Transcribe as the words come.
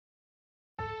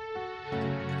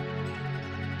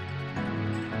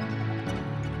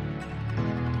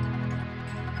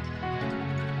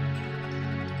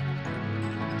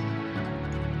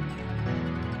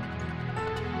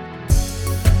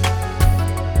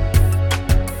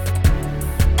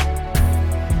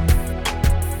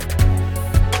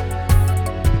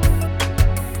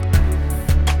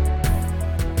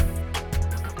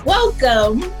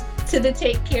Welcome to the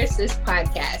Take Care Sis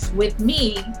podcast with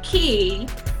me, Key,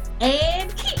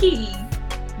 and Kiki.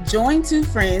 Join two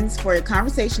friends for a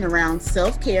conversation around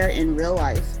self-care in real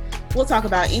life. We'll talk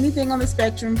about anything on the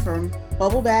spectrum from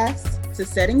bubble baths to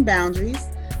setting boundaries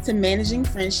to managing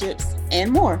friendships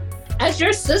and more. As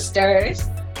your sisters,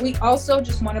 we also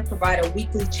just want to provide a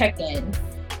weekly check-in.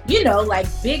 You know, like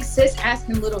big sis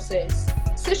asking little sis,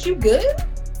 sis, you good?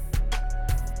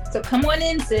 So come on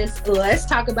in, sis. Let's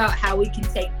talk about how we can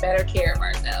take better care of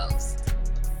ourselves.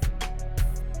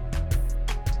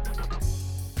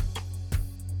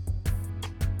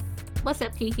 What's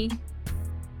up, Kiki?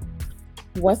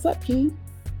 What's up, Key?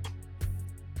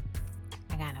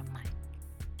 I got a mic.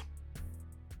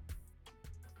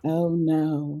 Oh,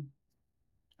 no.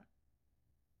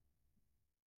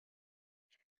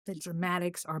 The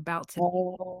dramatics are about to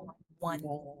Oh,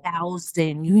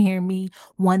 1,000. You hear me?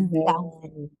 1,000.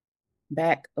 no.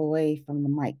 Back away from the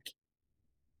mic.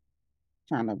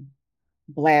 Trying to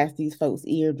blast these folks'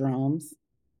 eardrums.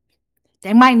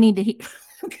 They might need to hear.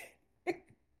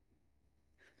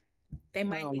 They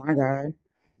might Oh, need. my God.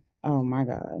 Oh, my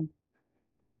God.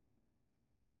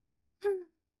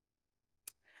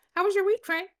 How was your week,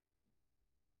 friend?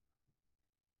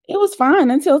 It was fine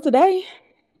until today.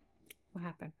 What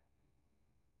happened?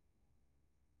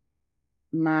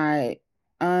 My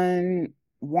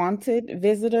unwanted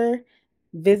visitor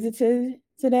visited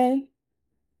today.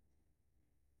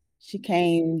 She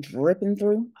came dripping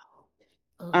through.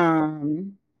 Ugh,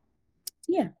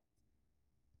 Yeah, I'm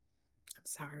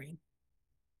sorry.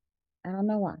 I don't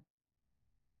know why.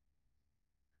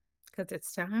 Because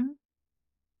it's time.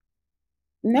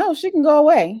 No, she can go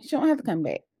away. She don't have to come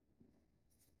back.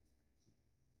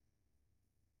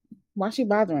 Why she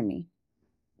bothering me?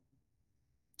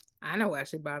 I know why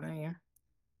she's bothering you.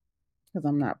 Because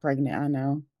I'm not pregnant. I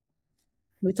know.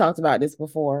 We talked about this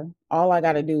before. All I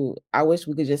got to do, I wish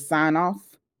we could just sign off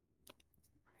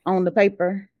on the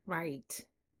paper Right.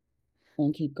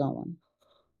 and keep going.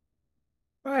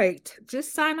 Right.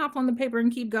 Just sign off on the paper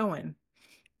and keep going.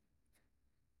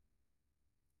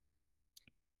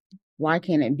 Why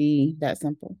can't it be that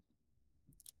simple?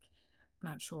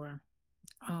 Not sure.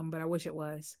 But I wish it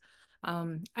was.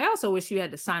 I also wish you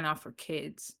had to sign off for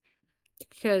kids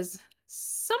because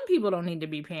some people don't need to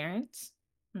be parents.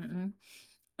 Mm-mm.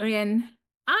 And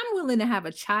I'm willing to have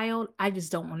a child. I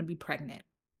just don't want to be pregnant.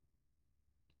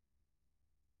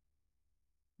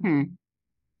 Hmm.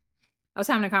 I was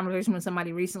having a conversation with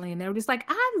somebody recently, and they were just like,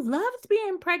 "I loved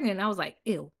being pregnant." And I was like,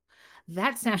 "Ew,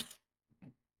 that sounds."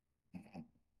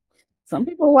 Some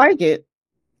people like it.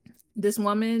 This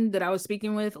woman that I was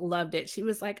speaking with loved it. She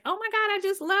was like, "Oh my god, I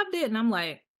just loved it," and I'm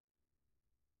like,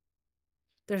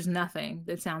 "There's nothing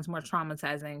that sounds more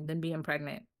traumatizing than being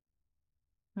pregnant."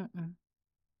 Mm-mm.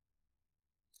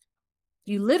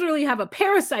 You literally have a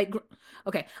parasite.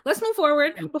 Okay, let's move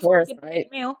forward A before we get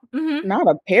hate parasite. mail. Not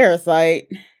a parasite.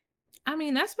 I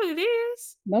mean, that's what it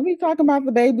is. Nobody talking about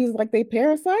the babies like they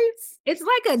parasites. It's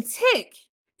like a tick.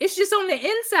 It's just on the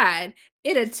inside.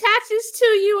 It attaches to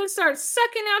you and starts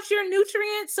sucking out your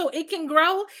nutrients so it can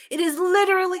grow. It is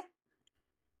literally.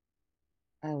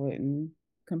 I wouldn't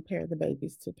compare the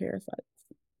babies to parasites.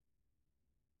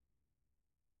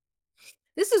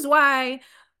 This is why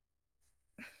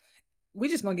we're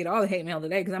just gonna get all the hate mail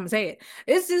today because I'm gonna say it.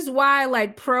 This is why,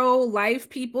 like pro-life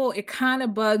people, it kind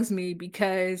of bugs me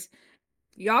because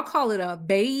y'all call it a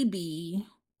baby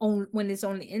on when it's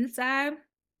on the inside.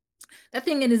 That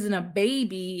thing it isn't a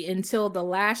baby until the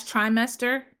last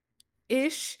trimester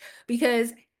ish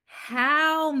because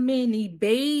how many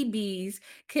babies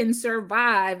can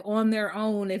survive on their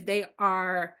own if they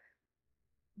are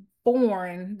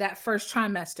born that first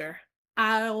trimester?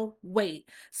 I'll wait.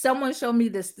 Someone show me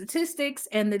the statistics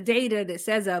and the data that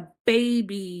says a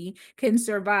baby can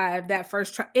survive that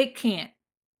first it can't.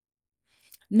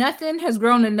 Nothing has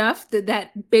grown enough that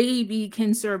that baby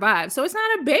can survive. So it's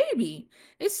not a baby.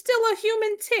 It's still a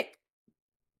human tick.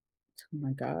 Oh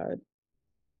my God.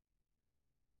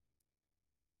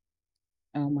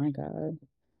 Oh my God.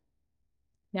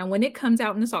 Now, when it comes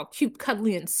out and it's all cute,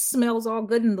 cuddly, and smells all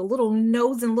good, and the little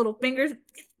nose and little fingers,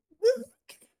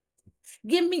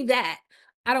 give me that.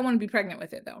 I don't want to be pregnant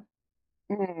with it though.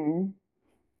 Mm.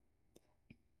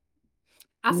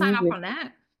 I'll sign You off just, on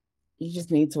that. you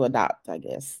just need to adopt, I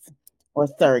guess, or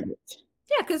surrogate.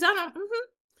 Yeah, because I don't.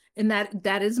 And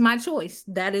that is my choice.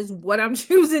 That is what I'm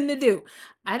choosing to do.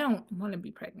 I don't want to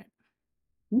be pregnant.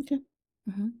 Okay.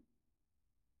 Mhm.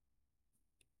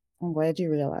 I'm glad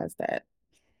you realized that.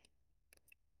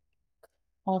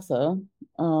 Also,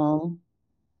 um,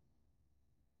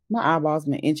 my eyeballs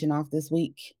been itching off this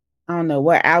week. I don't know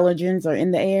what allergens are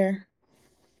in the air,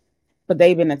 but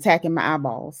they've been attacking my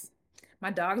eyeballs.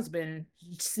 My dog's been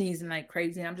sneezing like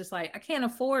crazy. I'm just like, I can't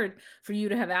afford for you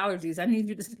to have allergies. I need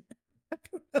you to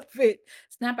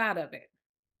snap out of it.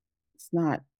 It's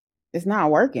not, it's not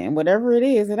working. Whatever it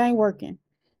is, it ain't working.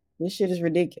 This shit is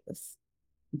ridiculous.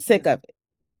 I'm sick of it.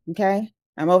 Okay.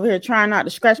 I'm over here trying not to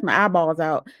scratch my eyeballs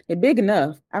out. They're big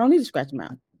enough. I don't need to scratch them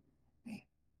out.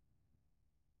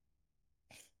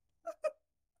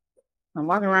 I'm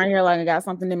walking around here like I got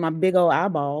something in my big old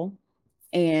eyeball.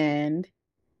 And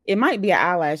it might be an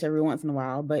eyelash every once in a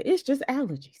while, but it's just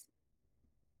allergies.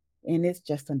 And it's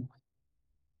just annoying.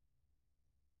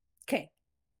 Okay.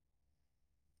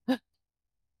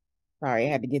 Sorry, I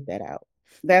had to get that out.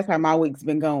 That's how my week's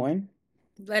been going.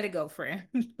 Let it go, friend.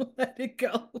 Let it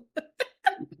go.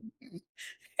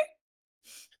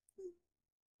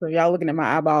 So y'all looking at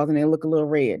my eyeballs and they look a little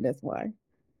red. That's why.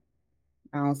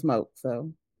 I don't smoke,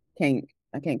 so I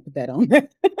can't put that on.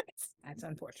 That's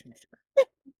unfortunate.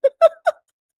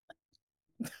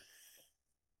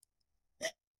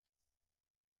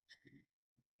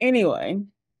 Anyway,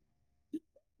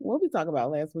 what we talk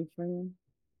about last week, friend?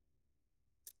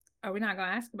 Are we not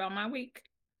gonna ask about my week?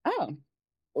 Oh,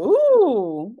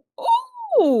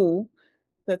 ooh!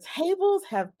 The tables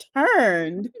have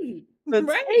turned.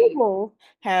 The tables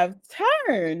have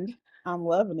turned. I'm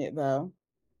loving it though.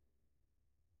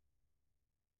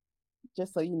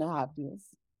 Just so you know how it feels.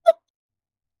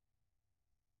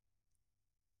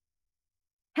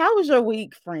 How was your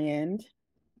week, friend?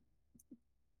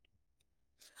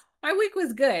 My week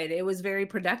was good. It was very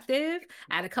productive.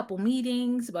 I had a couple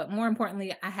meetings, but more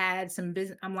importantly, I had some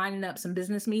business. I'm lining up some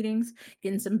business meetings,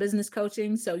 getting some business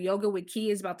coaching. So Yoga with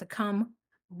Key is about to come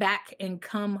back and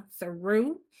come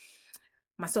through.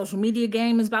 My social media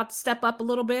game is about to step up a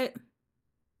little bit.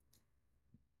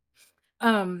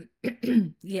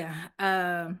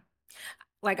 Yeah.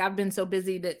 Like I've been so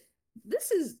busy that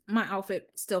this is my outfit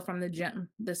still from the gym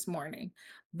this morning,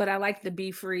 but I like the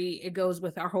Be Free. It goes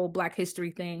with our whole Black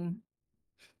History thing.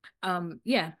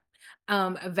 Yeah.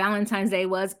 Valentine's Day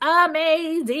was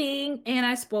amazing, and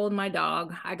I spoiled my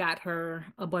dog. I got her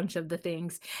a bunch of the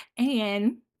things,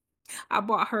 and I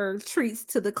bought her treats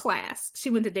to the class. She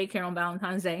went to daycare on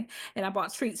Valentine's Day, and I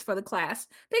bought treats for the class.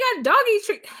 They got doggy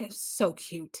treat. It's so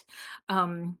cute.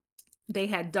 They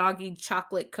had doggy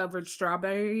chocolate covered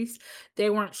strawberries. They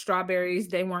weren't strawberries,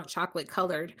 they weren't chocolate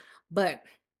colored, but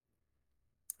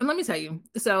and let me tell you.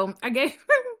 So I gave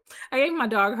I gave my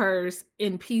dog hers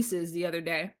in pieces the other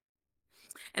day,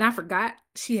 and I forgot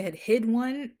she had hid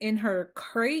one in her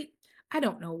crate. I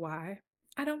don't know why.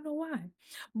 I don't know why.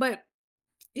 But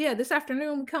yeah, this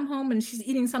afternoon we come home and she's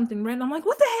eating something red. And I'm like,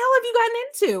 what the hell have you gotten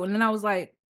into? And then I was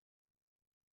like,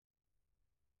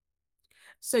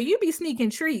 so you be sneaking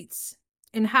treats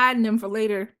and hiding them for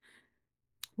later.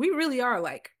 We really are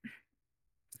like,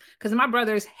 because my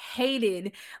brothers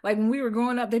hated, like when we were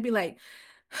growing up, they'd be like,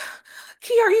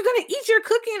 Key, are you gonna eat your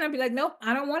cookie? And I'd be like, nope,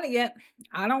 I don't want it yet.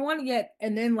 I don't want it yet.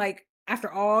 And then like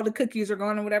after all the cookies are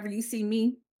gone or whatever, you see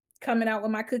me coming out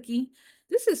with my cookie.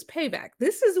 This is payback.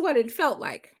 This is what it felt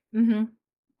like.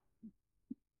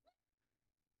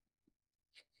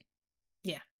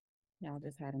 Yeah. Y'all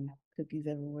just had enough cookies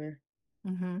everywhere.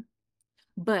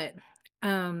 But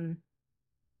can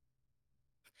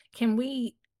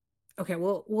we okay,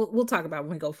 we'll talk about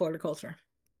when we go Floriculture.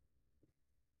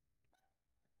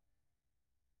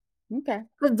 Okay.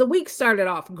 Because the week started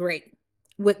off great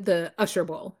with the Usher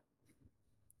Bowl.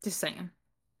 Just saying.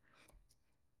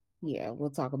 Yeah, we'll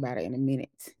talk about it in a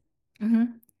minute. Mm-hmm.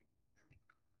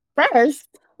 First,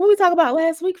 what we talk about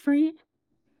last week, friend?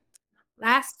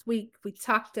 Last week we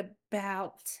talked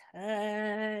about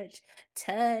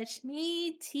touch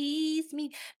me, tease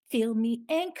me, feel me,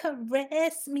 and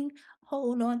caress me.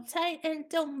 Hold on tight and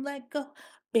don't let go.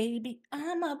 Baby,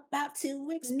 I'm about to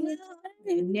explode.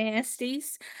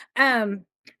 Nasties.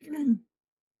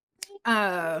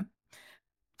 Uh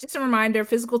just a reminder,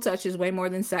 physical touch is way more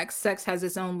than sex. Sex has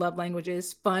its own love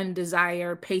languages: fun,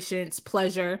 desire, patience,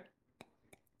 pleasure.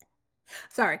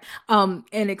 Sorry. And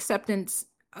acceptance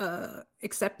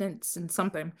and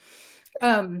something.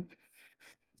 Um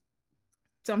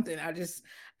something. I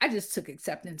just took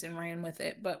acceptance and ran with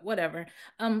it, but whatever.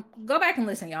 Go back and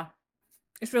listen, y'all.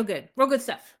 It's real good. Real good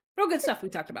stuff. Real good stuff we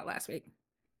talked about last week.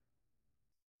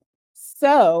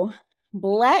 So,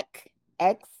 Black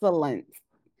excellence.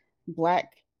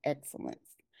 Black excellence.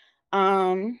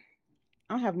 I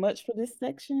don't have much for this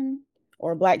section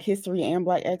or Black history and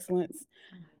Black excellence,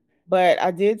 but I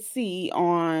did see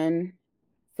on,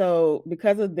 so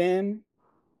because of them,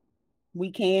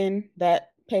 we can, that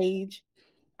page,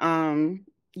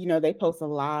 they post a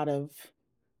lot of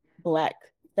Black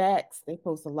facts. They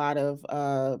post a lot of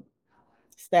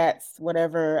stats,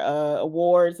 whatever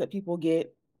awards that people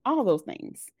get, all those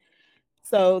things.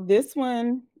 So this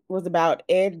one was about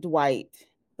Ed Dwight.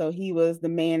 So he was the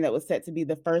man that was set to be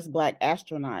the first Black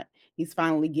astronaut. He's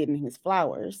finally getting his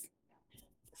flowers.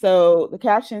 So the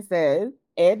caption says,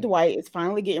 Ed Dwight is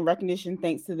finally getting recognition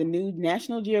thanks to the new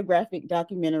National Geographic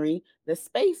documentary, The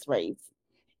Space Race.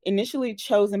 Initially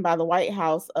chosen by the White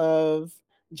House of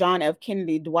John F.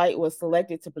 Kennedy, Dwight was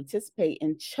selected to participate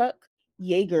in Chuck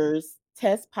Yeager's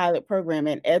test pilot program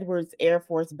at Edwards Air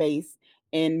Force Base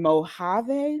in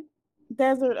Mojave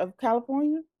Desert of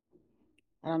California.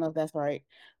 I don't know if that's right.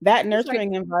 That That's right.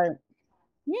 nurturing environment,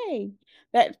 yay,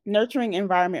 that nurturing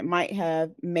environment might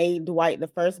have made Dwight the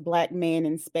first Black man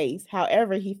in space.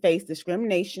 However, he faced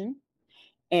discrimination,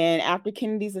 and after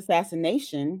Kennedy's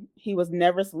assassination, he was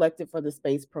never selected for the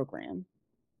space program.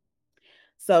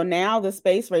 So now the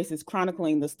space race is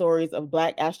chronicling the stories of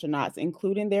Black astronauts,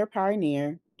 including their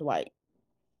pioneer, Dwight.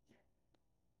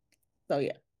 So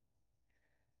yeah.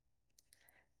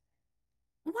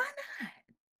 Why not?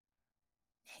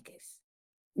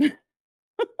 Niggas.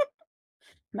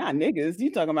 Not niggas.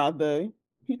 You talking about the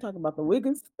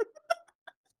wiggers?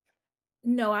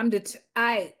 No, I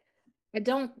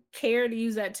don't care to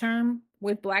use that term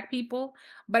with Black people,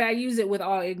 but I use it with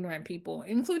all ignorant people,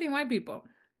 including white people.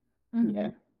 Yeah,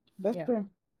 Mhm. that's Yeah. true.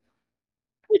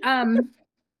 Um,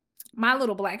 my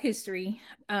little Black history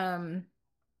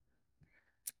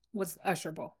was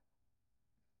Usher Bowl.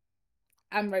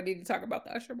 I'm ready to talk about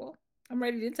the Usher Bowl. I'm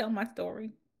ready to tell my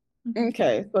story. Mhm.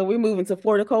 Okay, so we're moving to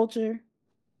horticulture.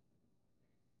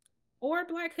 Or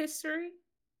Black history.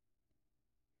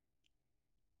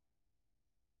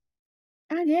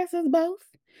 I guess it's both.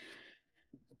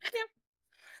 Yeah.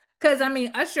 Because I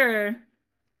mean, Usher,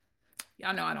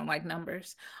 y'all know I don't like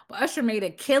numbers, but Usher made a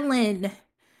killing,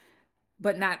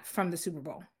 but not from the Super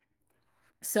Bowl.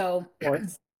 So Of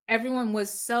course. everyone was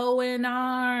so in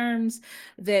arms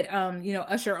that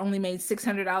Usher only made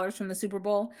 $600 from the Super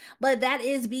Bowl, but that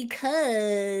is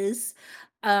because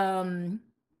um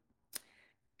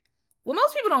what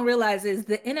most people don't realize is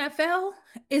the NFL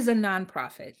is a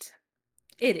nonprofit.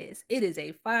 It is. It is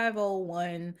a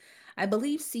 501, I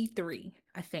believe C3,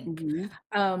 I think. Mhm.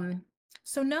 Um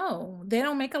so no, they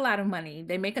don't make a lot of money.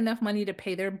 They make enough money to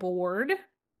pay their board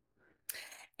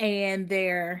and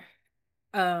their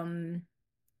um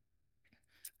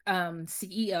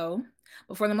CEO.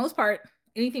 But for the most part,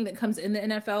 anything that comes in the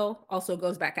NFL also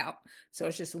goes back out. So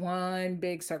it's just one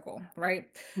big circle, right?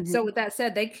 So Mhm. with that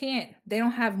said, they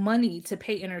don't have money to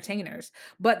pay entertainers.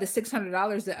 But the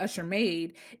 $600 that Usher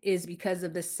made is because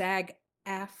of the SAG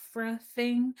AFTRA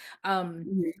thing.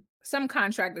 Mhm. Some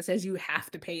contract that says you have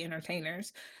to pay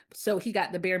entertainers. So he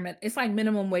got the it's like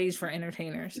minimum wage for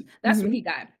entertainers. That's what he Mhm.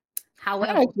 got. I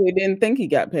However, actually didn't think he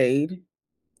got paid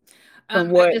from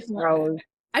I what just I learned was.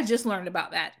 I just learned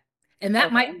about that. And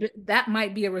Okay. that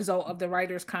might be a result of the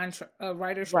writer strike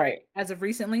Right. as of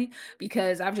recently,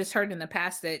 because I've just heard in the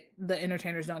past that the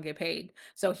entertainers don't get paid.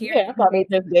 So here Yeah, I thought they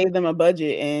just gave them a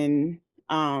budget, and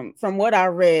from what I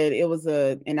read, it was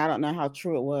and I don't know how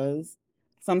true it was,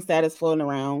 some status floating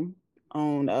around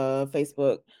on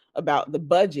Facebook about the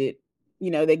budget.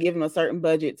 They give them a certain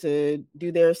budget to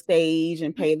do their stage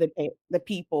and pay the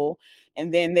people,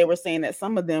 and then they were saying that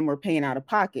some of them were paying out of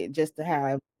pocket just to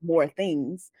have more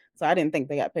things. So I didn't think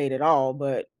they got paid at all,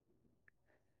 but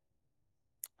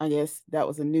I guess that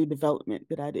was a new development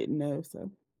that I didn't know. So.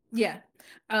 yeah.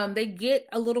 They get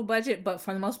a little budget, but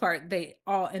for the most part, they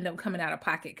all end up coming out of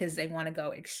pocket because they want to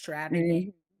go extravagant,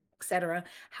 Mhm. etc.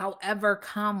 However,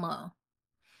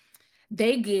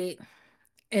 they get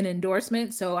an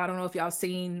endorsement. So I don't know if y'all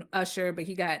seen Usher, but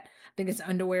he got, I think it's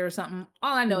underwear or something.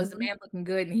 All I know is the Mhm. man looking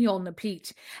good and he holding a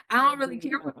peach. I don't really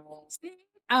care what people say.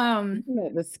 Um, Isn't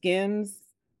it the Skims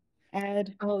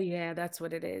ad? oh yeah, that's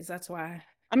what it is. That's why.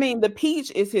 I mean, the peach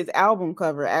is his album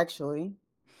cover, actually,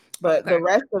 but Okay. the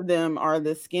rest of them are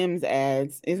the Skims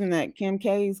ads. Isn't that Kim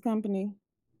K's company?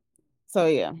 So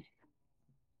yeah,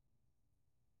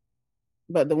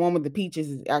 but the one with the peach is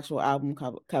his actual album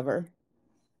cover.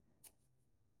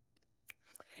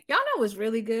 Y'all know what's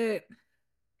really good?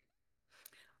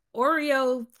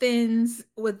 Oreo thins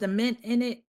with the mint in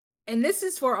it. And this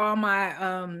is for all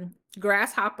my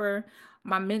grasshopper,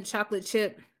 my mint chocolate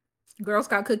chip Girl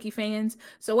Scout cookie fans.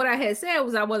 So what I had said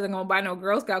was I wasn't gonna buy no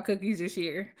Girl Scout cookies this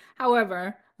year.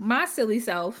 However, my silly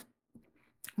self,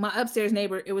 my upstairs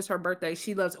neighbor, it was her birthday.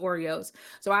 She loves Oreos.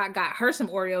 So I got her some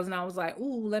Oreos and I was like,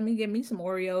 ooh, let me get me some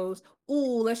Oreos.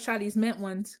 Ooh, let's try these mint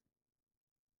ones.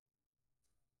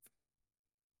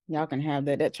 Y'all can have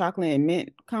that chocolate and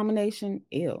mint combination.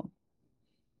 Ew.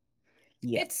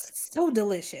 Yuck. It's so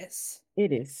delicious.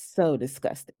 It is so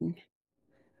disgusting.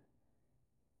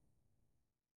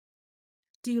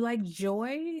 Do you like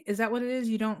joy? Is that what it is?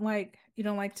 You don't like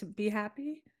to be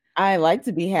happy? I like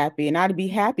to be happy, and I'd be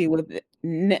happy with it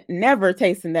never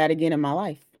tasting that again in my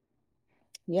life.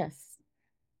 Yes.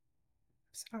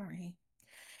 Sorry.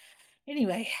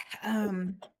 Anyway,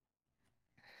 um,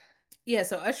 yeah,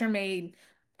 so Usher made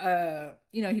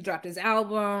he dropped his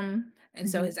album, and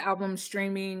so Mhm. his album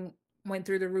streaming went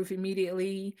through the roof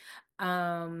immediately.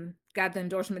 Got the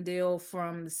endorsement deal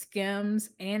from Skims,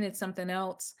 and it's something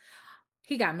else.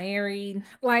 He got married.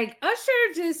 Like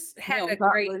Usher just He had on a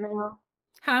top great, right now.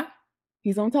 huh?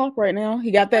 He's on top right now.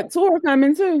 He got that tour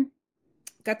coming too.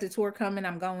 Got the tour coming.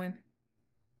 I'm going.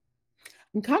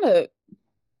 I'm kinda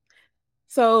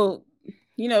so,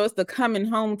 it's the coming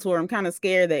home tour. I'm kinda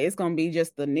scared that it's gonna be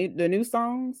just the new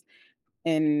songs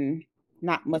and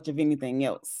not much of anything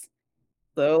else.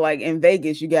 So, like, in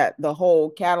Vegas, you got the whole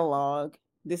catalog.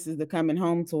 This is the coming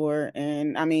home tour,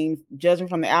 and, I mean, judging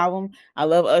from the album, I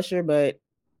love Usher, but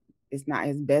it's not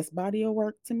his best body of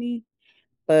work to me,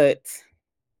 but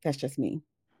that's just me.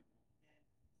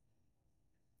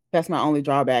 That's my only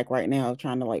drawback right now of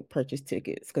trying to, like, purchase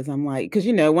tickets because 'cause I'm like, because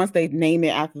once they name it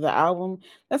after the album,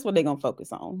 that's what they're gonna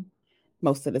focus on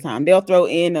most of the time. They'll throw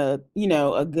in a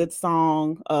good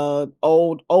song,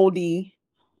 oldie,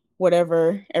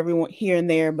 whatever, everyone here and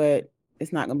there, but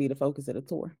it's not gonna be the focus of the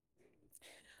tour.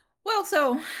 Well,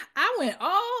 so I went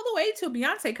all the way to a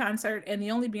Beyonce concert, and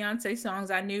the only Beyonce songs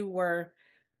I knew were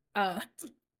uh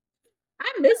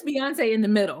I miss Beyonce in the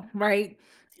middle, right?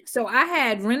 So I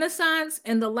had Renaissance,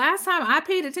 and the last time I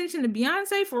paid attention to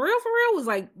Beyonce for real was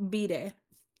like B Day.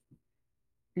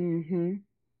 Mhm.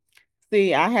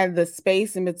 See, I had the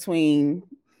space in between.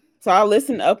 So I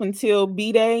listened up until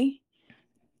B-Day,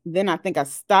 then I think I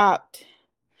stopped.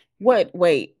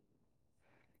 Wait,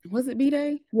 was it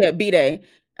B-Day? Yeah, B-Day.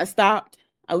 I stopped,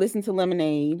 I listened to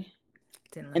Lemonade,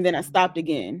 Didn't and then I listen. stopped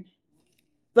again.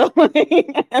 So, like,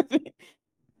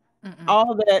 Mm-mm.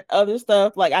 all that other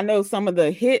stuff, like, I know some of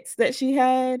the hits that she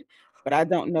had, but I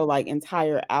don't know, like,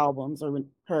 entire albums or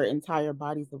her entire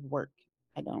bodies of work.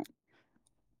 I don't.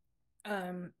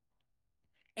 Um,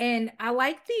 and I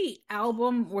like the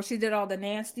album where she did all the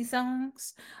nasty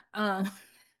songs. Um,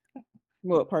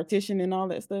 What, Partition and all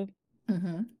that stuff?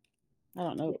 mhm. I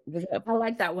don't know. Was that I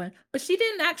like that one, but she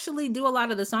didn't actually do a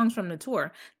lot of the songs from the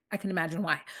tour. I can imagine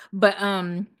why. But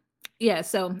yeah,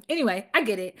 so anyway, I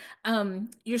get it.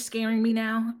 You're scaring me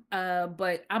now.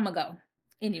 But I'm gonna go.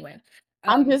 Anyway.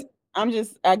 I'm Um just I'm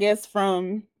just I guess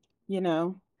from, you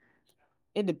know,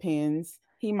 it depends.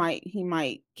 He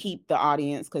might keep the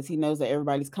audience because he knows that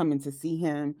everybody's coming to see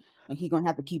him, and he gonna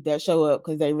have to keep that show up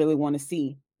because they really want to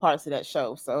see parts of that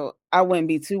show. So I wouldn't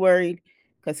be too worried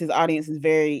because his audience is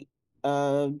very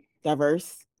uh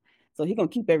diverse. So he gonna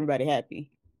keep everybody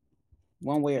happy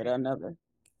one way or the another.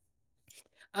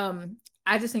 um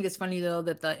I just think it's funny though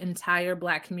that the entire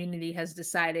black community has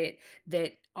decided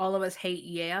that all of us hate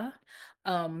yeah,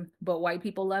 but white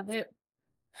people love it.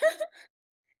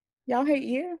 Y'all hate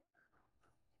yeah?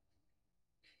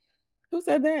 Who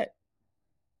said that?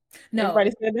 No,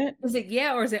 Everybody said that? is it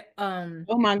yeah or is it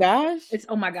Oh my gosh. it's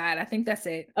oh my god, I think that's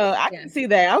it. I Yeah. can see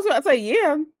that. I was about to say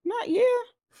yeah, not yeah.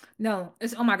 No,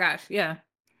 it's oh my gosh, yeah.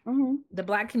 Mhm. The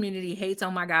black community hates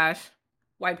oh my gosh.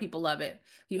 White people love it.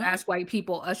 You ask white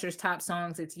people Usher's top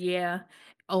songs, it's yeah,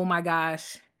 oh my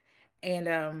gosh.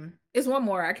 And it's one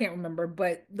more, I can't remember,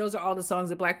 but those are all the songs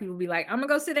that black people be like, I'm gonna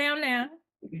go sit down now.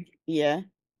 Yeah.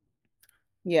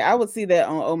 Yeah, I would see that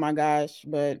on Oh My Gosh,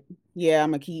 but yeah,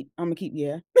 Imma keep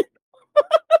yeah.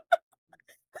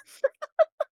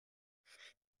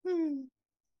 Hmm.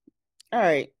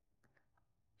 Alright.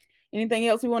 Anything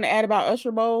else we wanna add about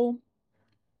Usher Bowl?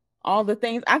 All the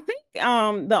things I think,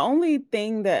 the only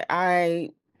thing that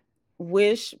I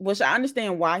wish which I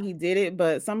understand why he did it,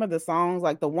 but some of the songs,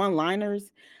 like the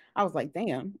one-liners, I was like,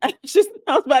 "Damn." I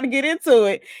was about to get into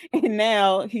it, and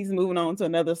now he's moving on to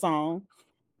another song.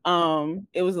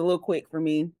 It was a little quick for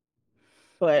me.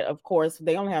 But of course,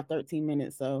 they only have 13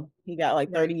 minutes, so he got like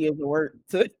Right. 30 years of work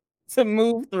to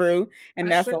move through,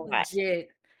 and that's Usher a lot. legit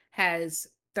has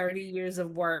 30 years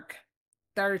of work.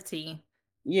 30.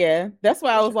 Yeah, that's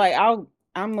why I was Usher. like,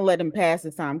 I'm gonna let him pass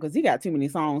this time because he got too many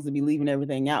songs to be leaving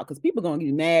everything out because people gonna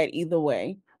get mad either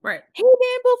way. Right. He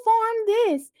didn't perform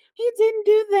this. He didn't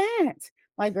do that.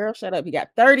 Like, girl, shut up. He got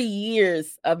 30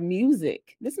 years of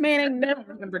music. This man ain't I never don't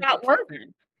remember stopped Dick working.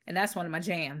 Kissing, and that's one of my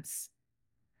jams.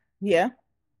 Yeah.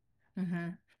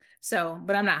 Mhm. So,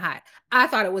 but I'm not hot. I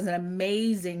thought it was an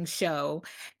amazing show,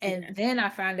 and Yeah. then I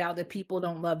found out that people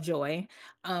don't love Joy,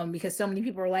 because so many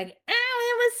people are like,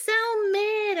 "I was so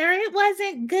mid, or it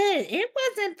wasn't good. It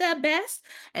wasn't the best.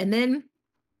 And then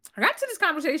I got to this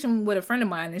conversation with a friend of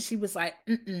mine, and she was like,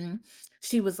 mm-mm.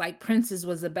 She was like, Prince's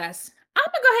was the best. I'm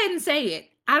gonna go ahead and say it.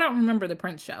 I don't remember the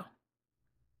Prince show.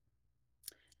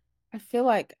 I feel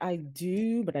like I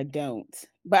do, but I don't.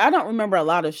 But I don't remember a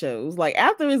lot of shows. Like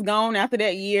after it's gone, after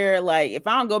that year, like if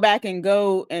I don't go back and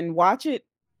go and watch it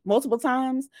multiple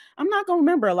times, I'm not gonna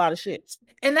remember a lot of shit.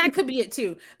 And that could be it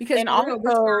too, because And for real, this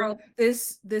also, girl,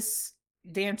 this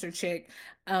dancer chick,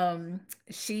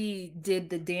 she did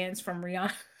the dance from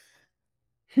Rihanna.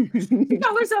 She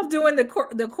found herself doing the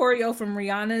choreo from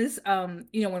Rihanna's,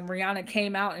 when Rihanna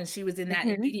came out and she was in that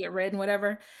Mhm. immediate red and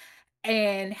whatever,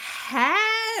 and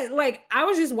had like I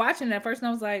was just watching it at first and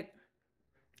I was like,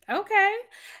 okay.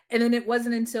 And then it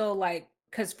wasn't until like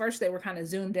because first they were kind of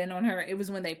zoomed in on her. It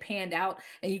was when they panned out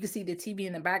and you could see the TV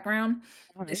in the background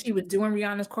that Alright. she was doing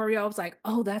Rihanna's choreo. I was like,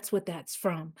 oh, that's what that's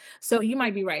from. So you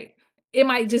might be right. It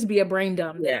might just be a brain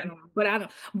dump that Yeah. I don't know. But I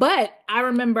don't but I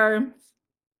remember,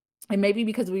 and maybe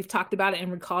because we've talked about it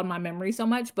and recalled my memory so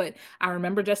much, but I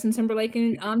remember Justin Timberlake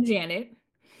and Janet.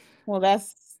 Well,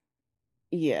 that's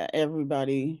yeah,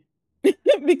 everybody.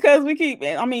 Because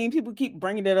I mean, people keep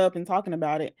bringing it up and talking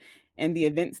about it and the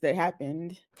events that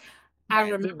happened. I That's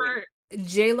it. remember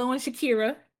J Lo and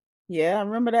Shakira. Yeah, I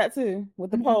remember that too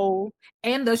with the Mhm. pole.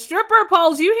 And the stripper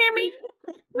poles, you hear me?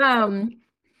 Um,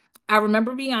 I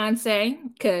remember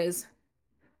Beyonce because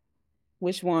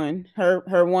Which one?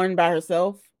 Her one by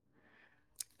herself?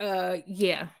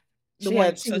 yeah, the She one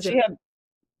had she so was she in. had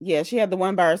yeah, she had the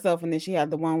one by herself and then she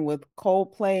had the one with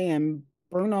Coldplay and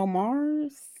Bruno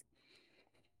Mars.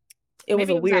 It was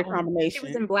Maybe a it was that weird one. She was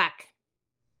in combination. black.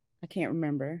 I can't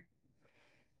remember.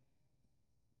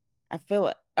 I feel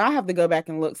it. I have to go back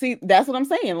and look. See, that's what I'm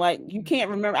saying. Like, you can't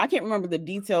remember. I can't remember the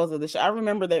details of the show. I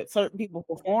remember that certain people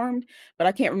performed, but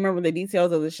I can't remember the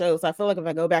details of the show. So I feel like if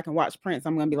I go back and watch Prince,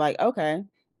 I'm gonna be like, okay,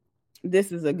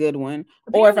 this is a good one.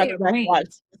 Or if I Apparently go it back and watch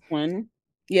rained. this one,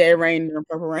 yeah, it rained during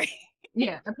Purple Rain.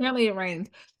 Yeah, apparently it rained.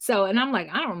 So, and I'm like,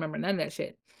 I don't remember none of that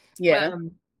shit. But Yeah. I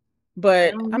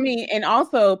But I don't. mean, and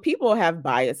also people have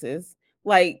biases.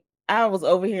 Like I was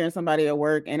overhearing somebody at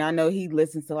work and I know he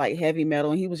listens to like heavy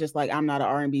metal and he was just like, I'm not an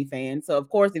R&B fan. So of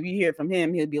course, if you hear it from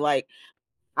him, he'll be like,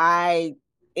 I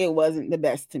it wasn't the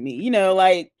best to me.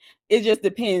 Like it just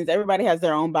depends. Everybody has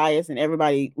their own bias and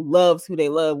everybody loves who they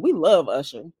love. We love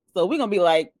Usher. So we're gonna be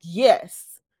like, yes,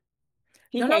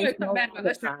 he Don't came nobody from come those back with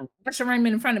good times. Usher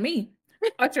Raymond in front of me.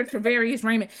 Usher Travarius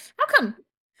Raymond. How come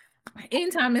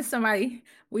anytime it's somebody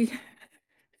we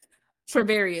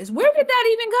Travarius, where did that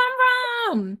even come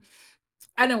from?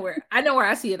 I know where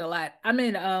I see it a lot. I'm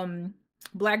in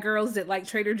Black Girls That Like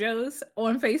Trader Joe's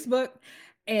on Facebook,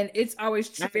 and it's always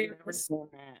I've never Travarius. seen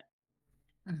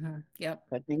that. Yep.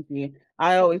 But thank you.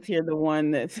 I always hear the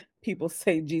one that people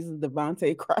say Jesus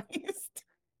Devante Christ.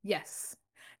 Yes.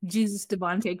 Jesus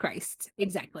Devonte Christ.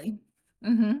 Exactly.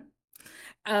 hmm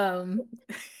Um,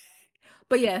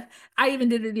 but yeah, I even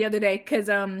did it the other day because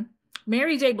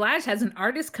Mary J. Blige has an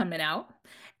artist coming out,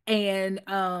 and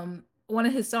one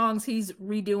of his songs he's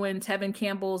redoing Tevin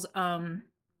Campbell's Can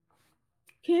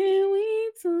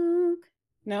we talk?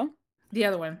 No? the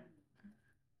other one,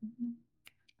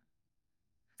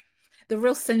 the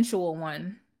real sensual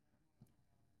one.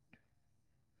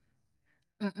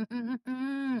 I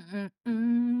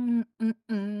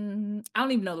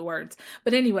don't even know the words,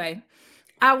 but anyway,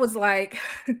 I was like,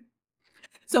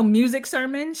 so music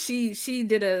sermon, she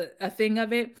did a thing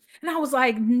of it, and I was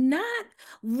like, not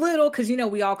little, because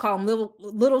we all call him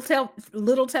little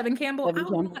Tevin Campbell. I Evan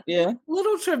was Campbell. not Yeah.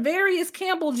 little Travarius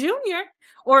Campbell Jr.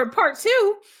 or part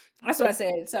two. That's what I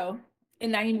said. So,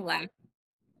 and Naima laughed.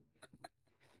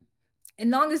 And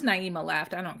long as Naima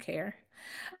laughed, I don't care.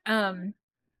 Um,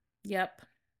 yep.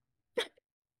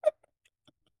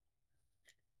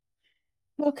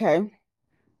 Okay.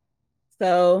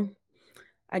 So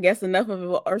I guess enough of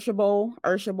a Ursha Bowl.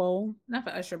 Ursha Bowl. Not for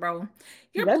Usher, bro.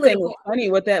 You're That thing was political. funny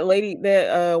with that lady,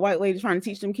 that white lady trying to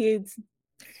teach them kids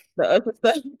the Usher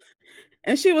stuff.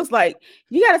 And she was like,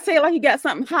 you gotta say it like you got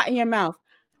something hot in your mouth.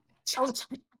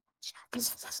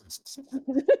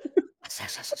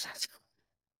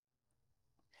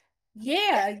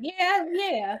 Yeah, yeah,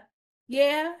 yeah,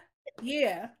 yeah,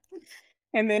 yeah.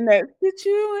 And then that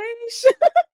situation.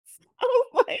 I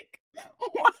was like,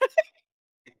 what?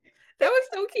 That was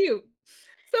so cute.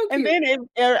 So And cute.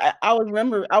 then I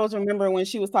was remembering when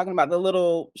she was talking about the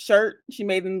little shirt. She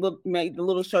made the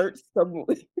little shirts. So,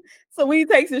 so when he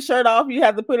takes his shirt off, you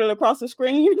have to put it across the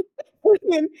screen.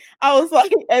 And I was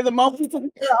like, at the moment he took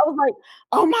it, I was like,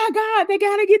 oh my God, they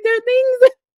gotta get their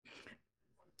things.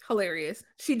 Hilarious.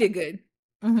 She did good.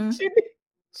 Mhm. She did.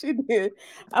 She did.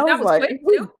 I That was was like, quick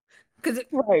too, because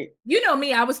right. you know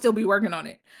me, I would still be working on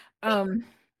it. Um,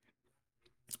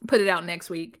 put it out next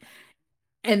week,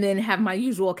 and then have my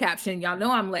usual caption. Y'all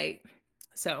know I'm late,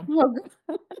 so Oh,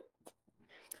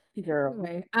 girl.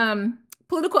 anyway.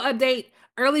 Political update: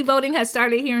 early voting has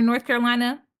started here in North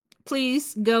Carolina.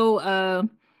 Please go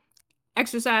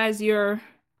exercise your.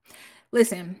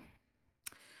 Listen,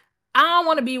 I don't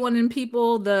want to be one of them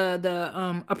people,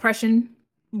 the oppression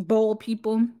bowl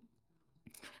people.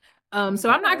 So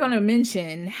I'm not going to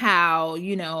mention how,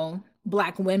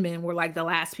 black women were like the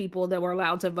last people that were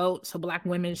allowed to vote. So black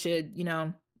women should,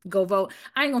 go vote.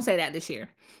 I ain't going to say that this year.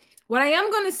 What I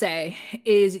am going to say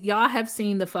is y'all have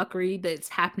seen the fuckery that's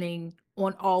happening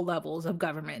on all levels of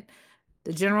government.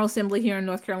 The General Assembly here in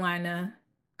North Carolina,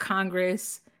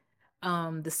 Congress,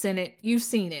 the Senate, you've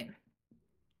seen it.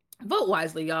 Vote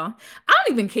wisely, y'all. I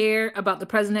don't even care about the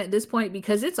president at this point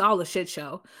because it's all a shit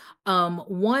show.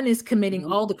 One is committing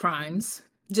all the crimes,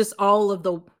 just all of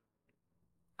the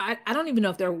I don't even know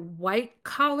if they're white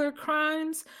collar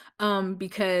crimes.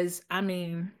 Because I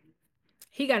mean,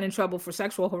 he got in trouble for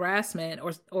sexual harassment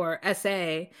or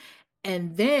SA,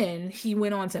 and then he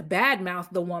went on to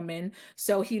badmouth the woman.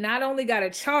 So he not only got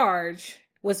a charge,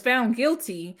 was found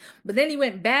guilty, but then he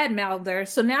went badmouthed her.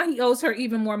 So now he owes her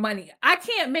even more money. I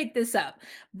can't make this up,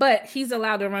 but he's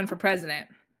allowed to run for president.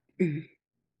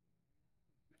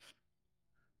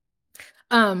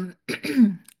 Um,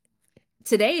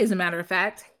 today, as a matter of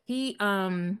fact, he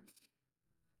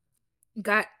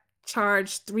got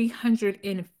charged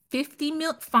 350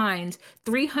 mil fined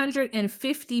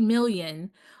 350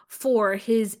 million for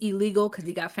his illegal, because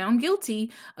he got found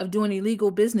guilty of doing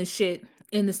illegal business shit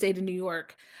in the state of New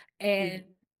York. And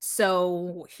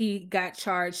so he got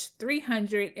charged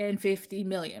 350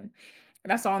 million.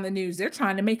 And I saw on the news they're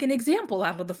trying to make an example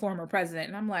out of the former president.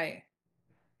 And I'm like,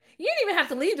 you didn't even have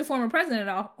to leave the former president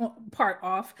part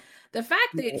off. The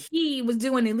fact that he was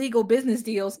doing illegal business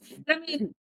deals, I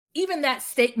mean, even that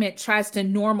statement tries to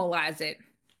normalize it.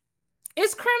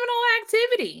 It's criminal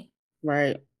activity.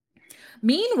 Right.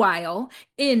 Meanwhile,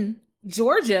 in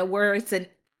Georgia, where it's an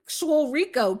actual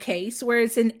RICO case, where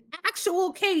it's an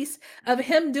actual case of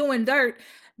him doing dirt,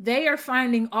 they are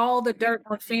finding all the dirt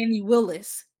on Fannie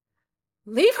Willis.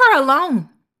 Leave her alone.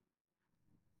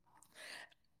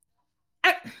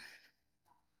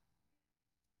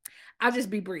 I'll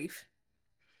just be brief.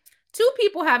 Two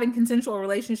people having consensual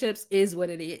relationships is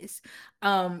what it is.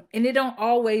 And it don't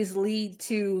always lead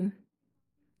to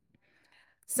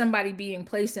somebody being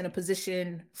placed in a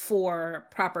position for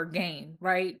proper gain,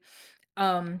 right?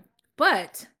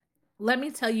 But let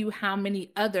me tell you how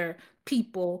many other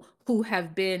people who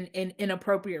have been in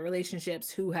inappropriate relationships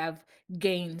who have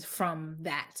gained from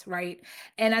that, right?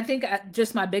 And I think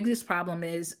just my biggest problem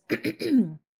is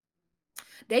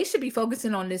they should be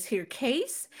focusing on this here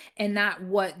case and not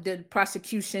what the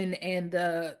prosecution and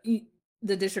the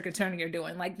district attorney are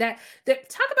doing. Like that,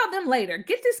 talk about them later.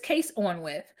 Get this case on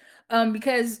with.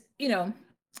 Because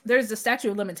there's a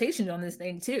statute of limitations on this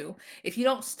thing too. If you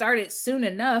don't start it soon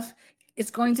enough,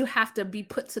 it's going to have to be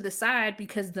put to the side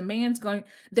because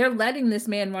they're letting this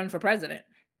man run for president.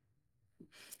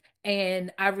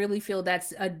 And I really feel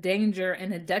that's a danger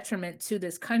and a detriment to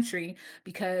this country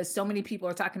because so many people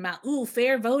are talking about, ooh,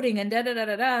 fair voting and da da da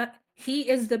da da. He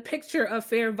is the picture of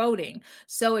fair voting.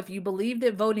 So if you believe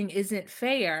that voting isn't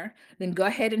fair, then go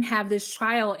ahead and have this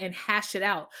trial and hash it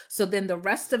out. So then the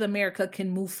rest of America can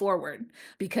move forward.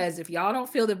 Because if y'all don't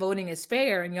feel that voting is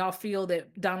fair and y'all feel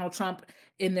that Donald Trump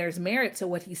and there's merit to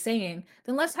what he's saying,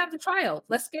 then let's have the trial.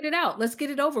 Let's get it out. Let's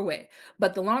get it over with.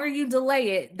 But the longer you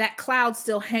delay it, that cloud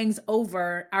still hangs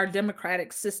over our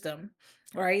democratic system.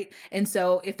 Right. And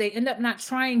so if they end up not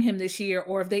trying him this year,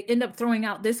 or if they end up throwing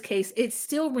out this case, it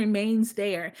still remains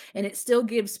there. And it still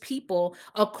gives people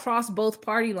across both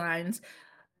party lines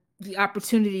the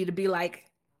opportunity to be like,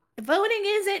 voting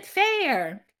isn't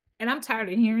fair. And I'm tired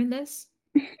of hearing this.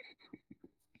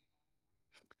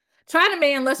 Try the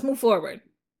man. Let's move forward.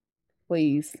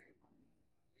 Please.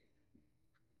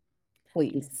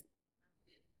 Please.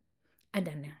 I'm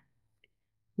done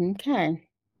now. Okay.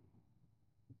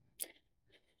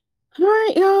 All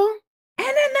right, y'all. And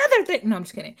another thing. No, I'm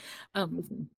just kidding.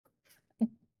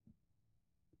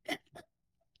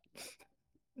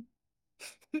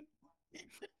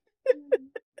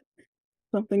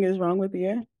 Something is wrong with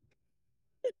you.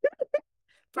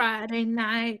 Friday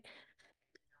night.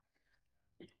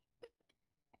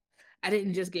 I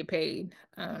didn't just get paid.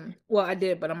 Well, I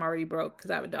did, but I'm already broke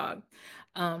because I have a dog.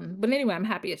 But anyway, I'm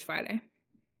happy it's Friday.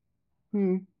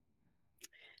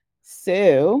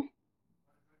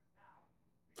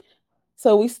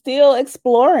 So we still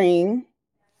exploring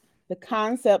the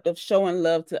concept of showing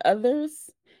love to others,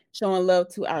 showing love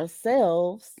to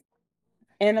ourselves,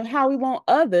 and of how we want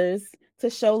others to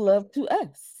show love to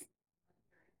us.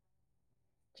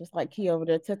 Just like Key over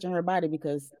there touching her body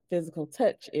because physical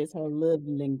touch is her love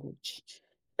language.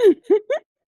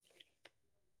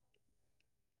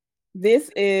 This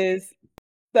is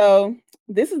so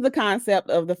this is the concept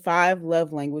of the 5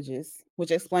 love languages,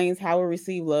 which explains how we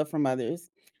receive love from others.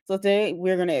 So today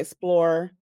we're going to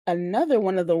explore another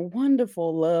one of the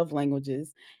wonderful love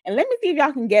languages. And let me see if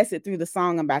y'all can guess it through the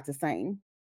song I'm about to sing.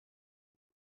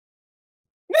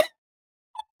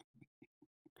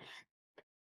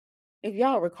 If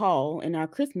y'all recall in our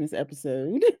Christmas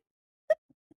episode,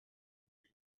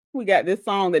 we got this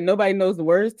song that nobody knows the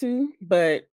words to,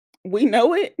 but we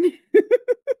know it.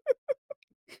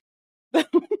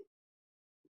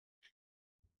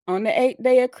 On the 8th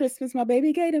day of Christmas, my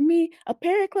baby gave to me a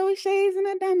pair of Chloe shades and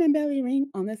a diamond belly ring.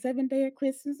 On the 7th day of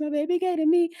Christmas, my baby gave to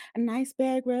me a nice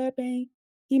bag rubbing.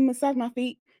 He massaged my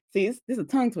feet. See, this is a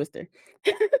tongue twister.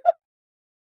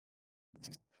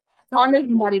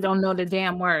 Everybody don't know the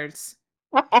damn words.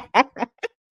 I'm trying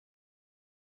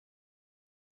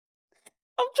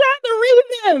to read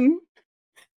them.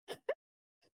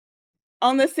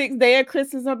 On the 6th day of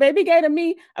Christmas, my baby gave to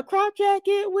me a crop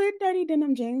jacket with dirty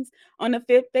denim jeans. On the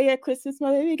 5th day of Christmas, my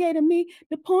baby gave to me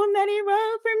the poem that he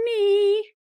wrote for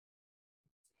me.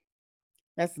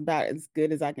 That's about as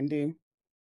good as I can do.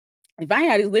 If I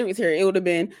had these lyrics here, it would have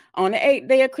been on the 8th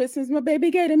day of Christmas, my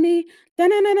baby gave to me.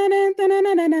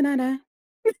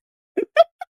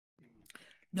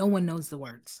 No one knows the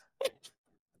words.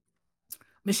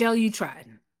 Michelle, you tried.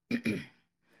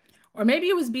 Or maybe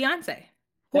it was Beyonce.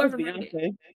 Whoever wrote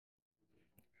it.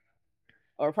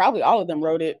 Or probably all of them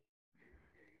wrote it.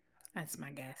 That's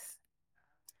my guess.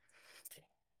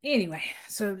 Anyway,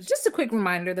 so just a quick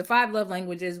reminder, the 5 love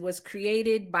languages was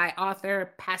created by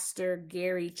author Pastor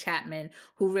Gary Chapman,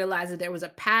 who realized that there was a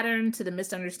pattern to the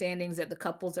misunderstandings that the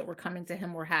couples that were coming to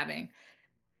him were having.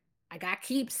 Like I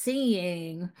keep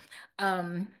seeing.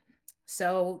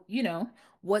 So,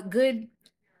 what good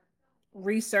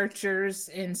researchers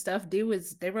and stuff do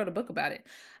is they wrote a book about it.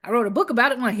 I wrote a book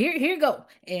about it. I'm like, here you go.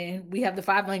 And we have the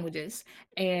 5 languages.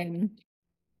 And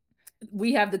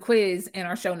we have the quiz in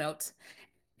our show notes.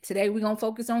 Today, we're going to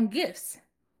focus on gifts.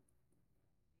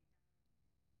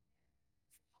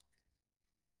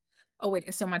 Oh, wait,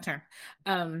 it's still my turn.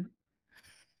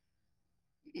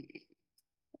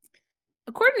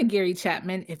 According to Gary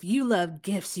Chapman, if you love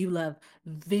gifts, you love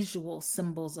visual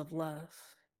symbols of love.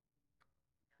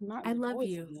 I love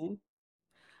you.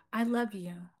 I love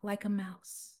you like a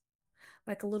mouse,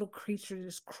 like a little creature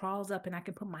just crawls up and I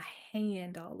can put my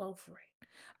hand all over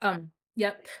it.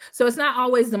 Yep. So it's not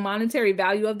always the monetary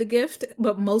value of the gift,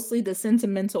 but mostly the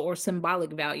sentimental or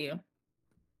symbolic value.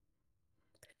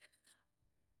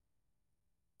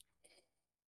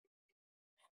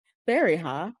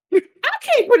 Fariha. I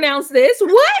can't pronounce this.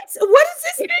 What? What is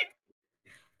this name?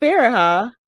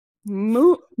 Fariha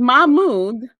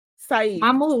Mahmoud Saeed.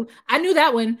 Mahmoud. I knew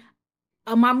that one.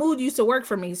 Mahmoud used to work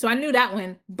for me, so I knew that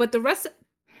one. But the rest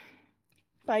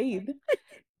Saeed.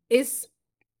 It's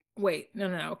wait,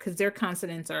 no, because their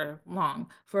consonants are long.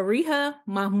 Fariha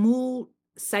Mahmoud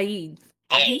Saeed.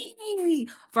 Hey,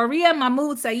 Fariha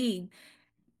Mahmoud Saeed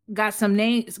got some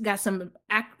names, got some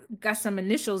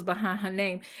initials behind her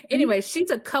name. Anyway,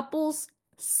 she's a couples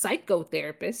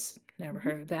psychotherapist. Never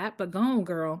heard of that, but go on,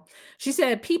 girl. She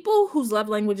said people whose love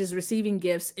language is receiving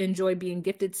gifts enjoy being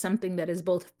gifted something that is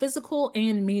both physical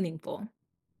and meaningful.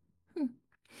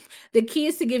 The key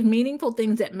is to give meaningful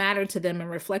things that matter to them and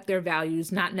reflect their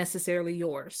values, not necessarily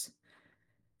yours.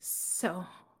 So,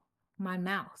 my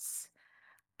mouse,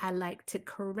 I like to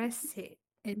caress it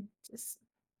and just.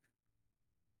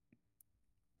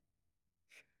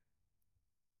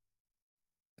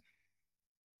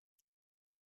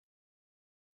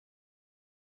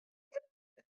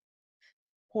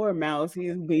 Poor mouse, he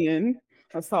is being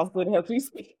a soft foot as we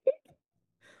speak.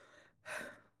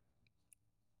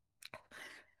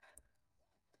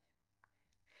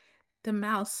 The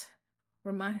mouse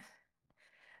reminds,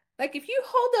 like if you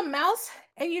hold a mouse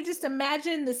and you just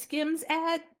imagine the Skims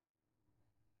ad.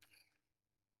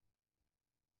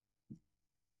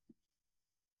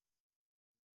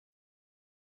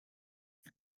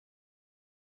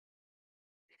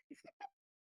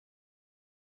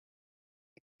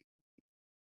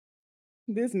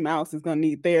 This mouse is gonna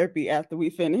need therapy after we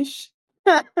finish.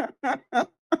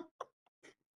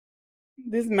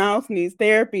 This mouse needs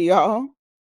therapy, y'all.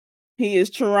 He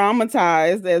is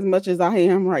traumatized as much as I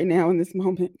am right now in this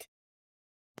moment.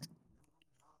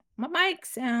 My mic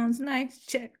sounds nice.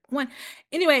 Check one.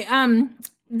 Anyway,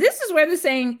 this is where they're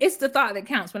saying it's the thought that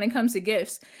counts when it comes to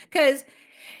gifts, because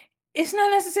it's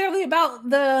not necessarily about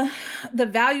the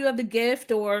value of the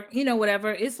gift, or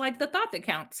whatever. It's like the thought that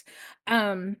counts.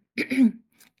 um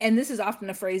and this is often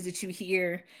a phrase that you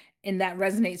hear, and that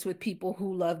resonates with people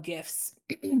who love gifts.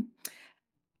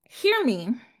 Hear me.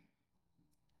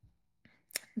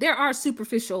 There are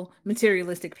superficial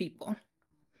materialistic people,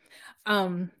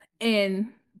 and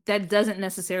that doesn't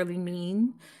necessarily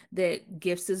mean that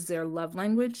gifts is their love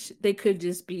language. They could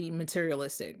just be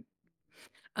materialistic.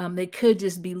 They could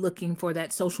just be looking for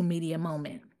that social media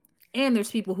moment. And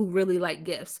there's people who really like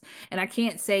gifts. And I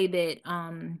can't say that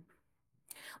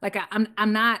like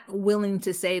I'm not willing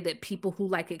to say that people who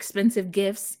like expensive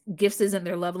gifts isn't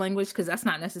their love language, because that's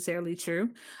not necessarily true.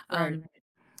 Right.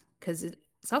 Because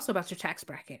it's also about your tax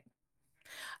bracket.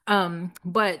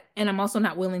 But and I'm also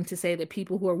not willing to say that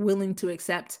people who are willing to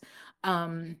accept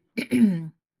um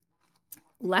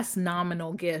less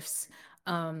nominal gifts,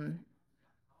 um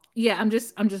yeah, I'm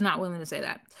just not willing to say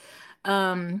that.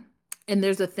 Um, and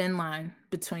there's a thin line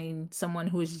between someone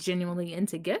who is genuinely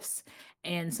into gifts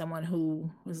and someone who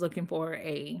is looking for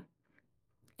a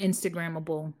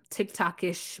Instagrammable,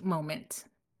 TikTok-ish moment.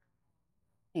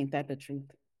 Ain't that the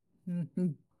truth?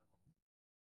 Mhm.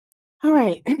 All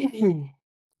right.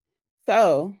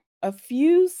 So, a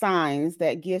few signs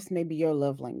that gifts may be your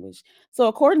love language. So,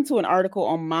 according to an article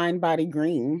on Mind Body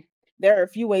Green, there are a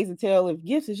few ways to tell if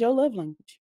gifts is your love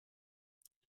language.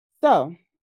 So,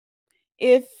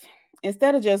 if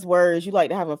instead of just words, you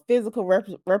like to have a physical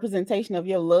representation of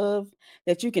your love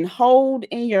that you can hold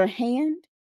in your hand,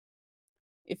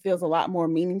 it feels a lot more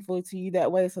meaningful to you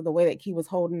that way. So, the way that he was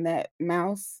holding that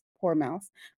mouse, poor mouse,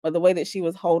 but the way that she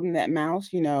was holding that mouse,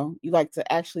 you like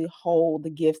to actually hold the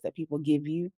gifts that people give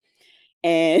you.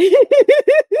 And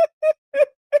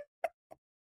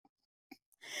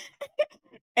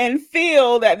and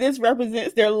feel that this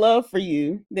represents their love for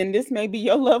you, then this may be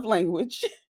your love language.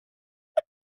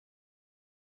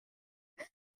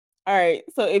 All right.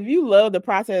 So if you love the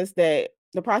process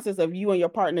of you and your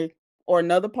partner or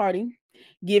another party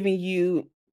giving you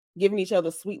giving each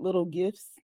other sweet little gifts,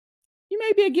 you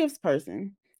may be a gifts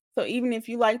person. So even if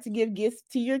you like to give gifts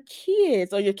to your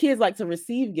kids, or your kids like to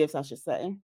receive gifts, I should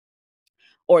say,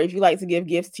 or if you like to give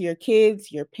gifts to your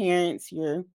kids, your parents,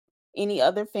 your any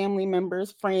other family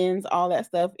members, friends, all that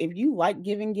stuff, if you like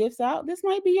giving gifts out, this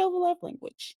might be your love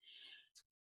language.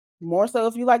 More so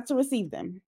if you like to receive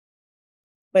them.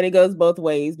 But it goes both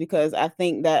ways, because I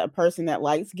think that a person that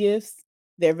likes gifts,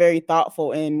 they're very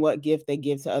thoughtful in what gift they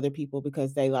give to other people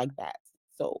because they like that.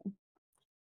 So,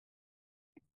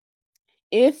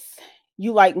 if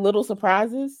you like little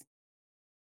surprises,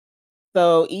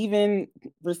 so even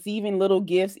receiving little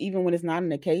gifts, even when it's not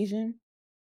an occasion,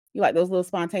 you like those little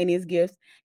spontaneous gifts.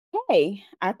 Hey,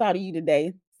 I thought of you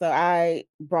today, so I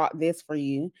brought this for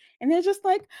you. And they're just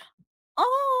like,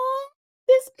 oh,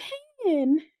 this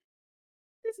pen,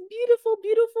 this beautiful,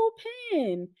 beautiful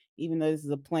pen. Even though this is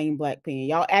a plain black pen,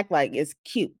 y'all act like it's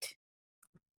cute.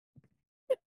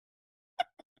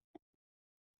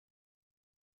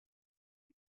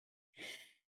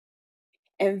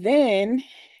 And then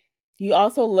you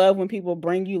also love when people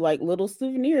bring you like little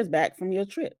souvenirs back from your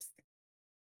trips.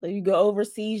 So you go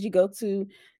overseas, you go to,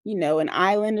 an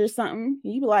island or something.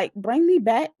 You be like, bring me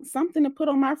back something to put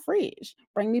on my fridge.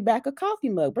 Bring me back a coffee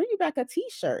mug. Bring me back a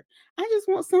t-shirt. I just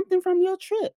want something from your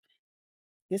trip.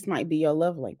 This might be your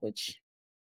love language.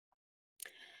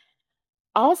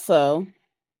 Also,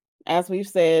 as we've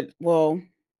said, well,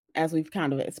 as we've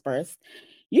kind of expressed,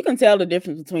 you can tell the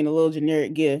difference between a little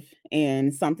generic gift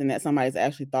and something that somebody's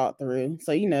actually thought through.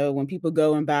 So, when people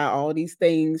go and buy all these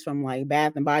things from like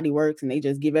Bath and Body Works, and they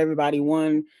just give everybody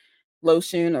one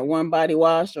lotion or one body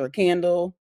wash or a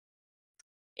candle,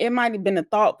 it might have been a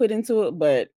thought put into it,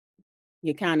 but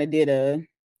you kind of did a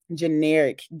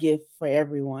generic gift for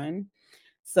everyone.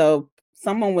 So,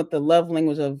 someone with the love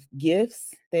language of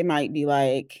gifts, they might be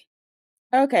like,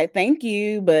 okay, thank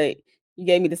you, but you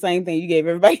gave me the same thing you gave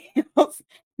everybody else.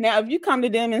 Now, if you come to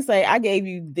them and say, I gave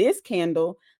you this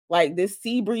candle, like this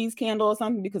sea breeze candle or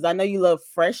something, because I know you love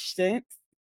fresh scents,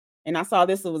 and I saw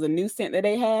this was a new scent that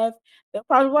they have, they'll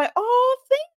probably be like, oh,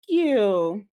 thank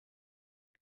you.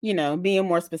 Being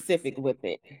more specific with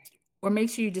it. Or make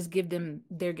sure you just give them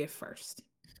their gift first.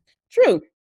 True.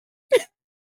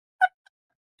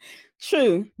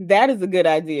 True. That is a good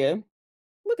idea.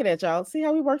 Look at that, y'all. See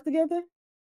how we work together?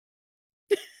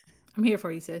 I'm here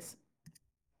for you, sis.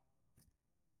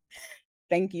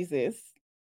 Thank you, sis.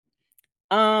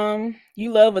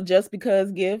 You love a just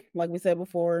because gift, like we said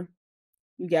before.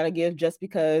 You gotta give just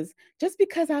because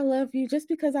I love you, just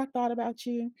because I thought about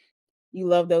you. You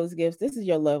love those gifts. This is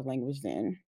your love language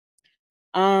then.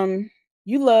 Um,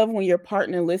 you love when your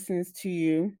partner listens to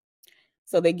you,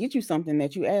 so they get you something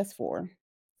that you asked for.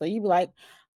 So you be like,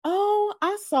 "Oh,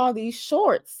 I saw these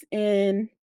shorts in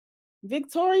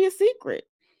Victoria's Secret."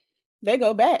 They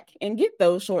go back and get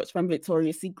those shorts from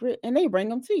Victoria's Secret and they bring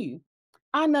them to you.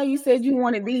 I know you said you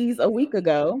wanted these a week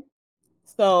ago,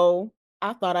 so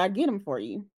I thought I'd get them for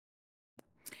you.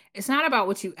 It's not about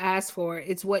what you ask for,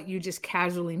 it's what you just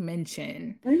casually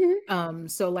mention. Mhm.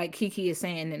 So like Kiki is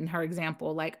saying in her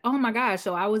example, like, oh my gosh,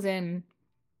 so I was in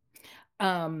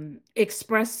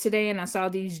Express today and I saw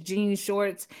these jean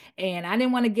shorts and I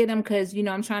didn't want to get them because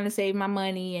I'm trying to save my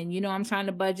money and I'm trying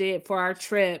to budget for our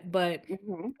trip, but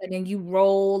Mhm. and then you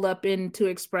roll up into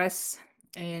Express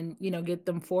and get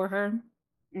them for her.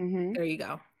 Mhm. There you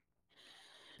go.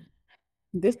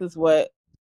 This is what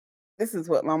this is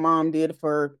what my mom did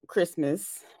for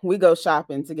Christmas. We go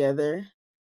shopping together.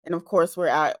 And of course, we're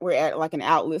at like an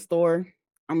outlet store.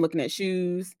 I'm looking at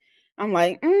shoes. I'm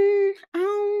like,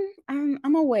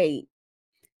 I'm gonna wait.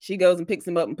 She goes and picks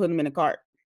them up and put them in the cart.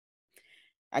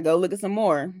 I go look at some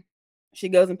more. She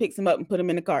goes and picks them up and put them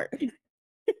in the cart.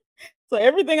 So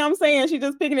everything I'm saying, she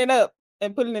just picking it up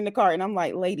and putting it in the cart. And I'm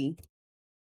like, lady.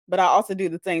 But I also do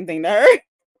the same thing to her.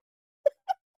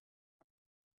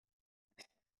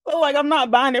 So like I'm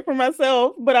not buying it for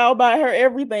myself, but I'll buy her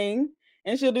everything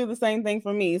and she'll do the same thing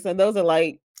for me. So those are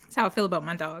like That's how I feel about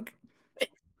my dog.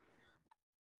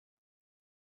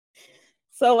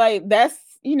 so like that's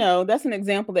an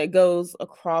example that goes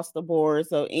across the board.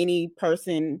 So any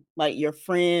person, like your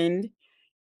friend,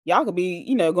 y'all could be,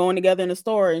 going together in the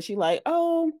store and she like,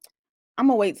 "Oh, I'm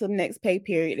gonna wait till the next pay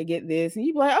period to get this." And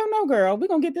you be like, "Oh no, girl, we're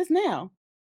gonna get this now.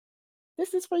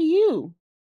 This is for you."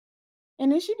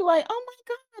 And then she'd be like, "Oh my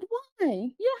God, why?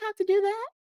 You don't have to do that."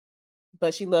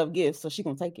 But she loved gifts, so she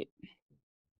gonna take it.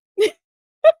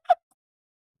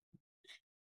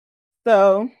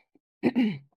 So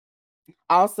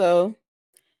also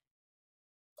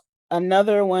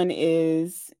another one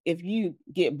is if you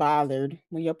get bothered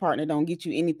when your partner don't get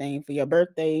you anything for your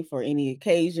birthday, for any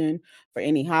occasion, for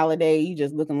any holiday, you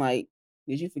just looking like,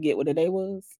 did you forget what the day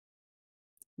was?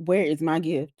 Where is my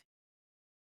gift?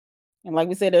 And like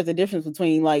we said, there's a difference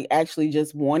between like actually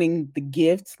just wanting the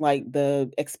gift, like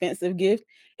the expensive gift.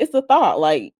 It's the thought,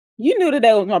 like you knew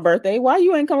today was my birthday. Why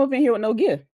you ain't come up in here with no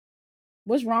gift?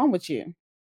 What's wrong with you?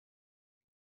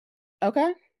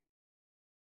 Okay.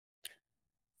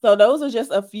 So those are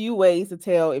just a few ways to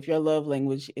tell if your love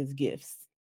language is gifts.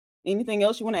 Anything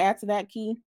else you want to add to that,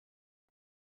 Key?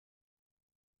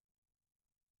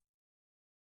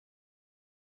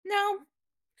 No.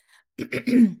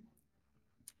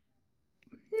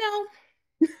 No.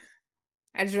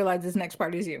 I just realized this next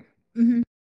part is you. Mhm.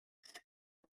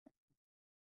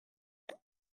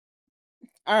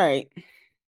 All right.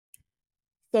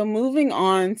 So moving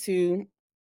on to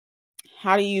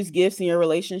how to use gifts in your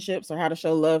relationships or how to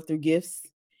show love through gifts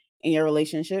in your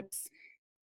relationships.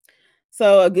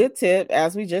 So a good tip,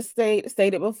 as we just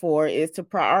stated before, is to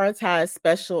prioritize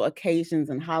special occasions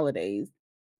and holidays.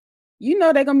 You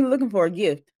know they're gonna be looking for a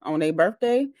gift on their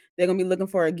birthday. They're gonna be looking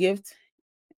for a gift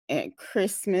at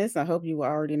Christmas. I hope you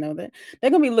already know that. They're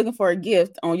gonna be looking for a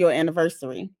gift on your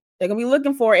anniversary. They're gonna be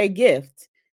looking for a gift.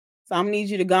 So I'm gonna need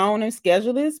you to go on and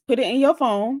schedule this, put it in your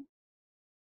phone,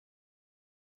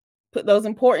 put those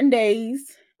important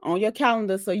days on your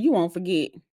calendar so you won't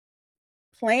forget.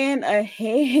 Plan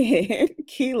ahead.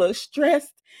 Keela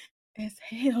stressed as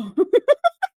hell.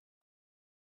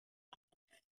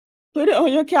 Put it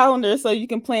on your calendar so you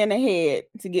can plan ahead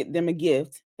to get them a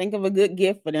gift. Think of a good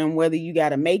gift for them, whether you got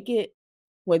to make it,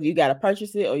 whether you got to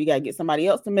purchase it, or you got to get somebody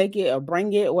else to make it or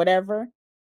bring it, whatever.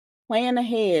 Plan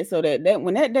ahead so that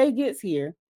when that day gets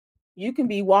here, you can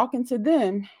be walking to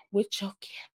them with your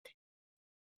gift.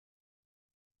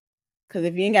 Because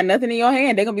if you ain't got nothing in your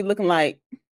hand, they're gonna be looking like.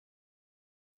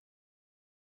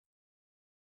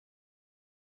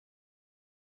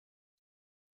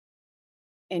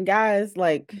 And guys,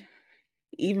 like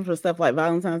even for stuff like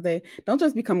Valentine's Day, don't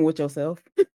just be coming with yourself.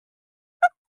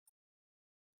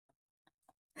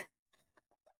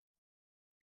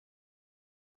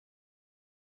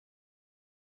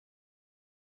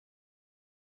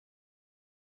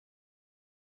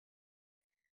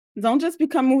 Don't just be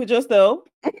coming with yourself.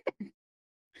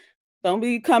 Don't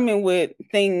be coming with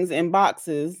things in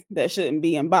boxes that shouldn't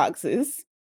be in boxes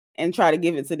and try to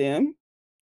give it to them.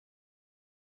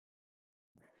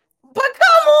 But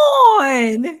come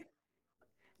on.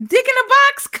 Dick in a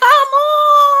box. Come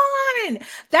on.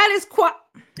 That is quite.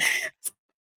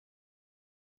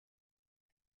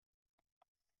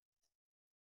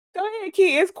 Go ahead,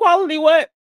 kid. It's quality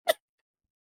what?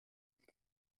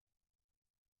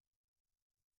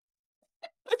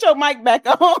 Put your mic back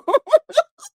on.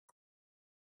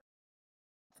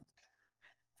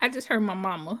 I just heard my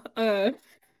mama. I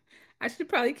should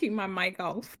probably keep my mic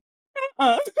off.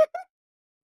 Uh,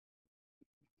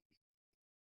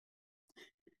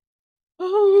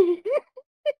 oh,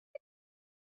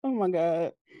 oh my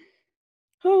God.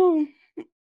 Oh,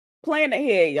 plan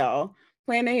ahead, y'all.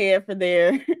 Plan ahead for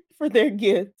their for their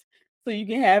gift so you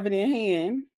can have it in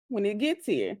hand when it gets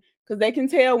here. Because they can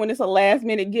tell when it's a last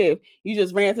minute gift. You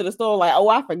just ran to the store like, oh,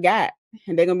 I forgot.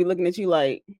 And they're gonna be looking at you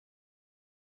like,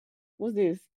 what's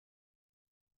this?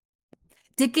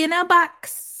 Dick in a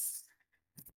box.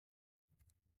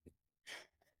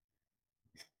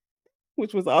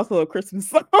 Which was also a Christmas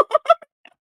song.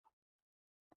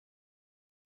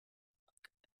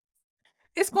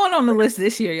 It's going on the list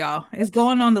this year, y'all. It's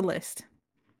going on the list.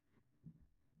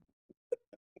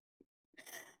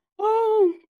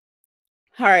 Oh.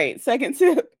 All right. Second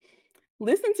tip.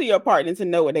 Listen to your partner to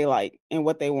know what they like and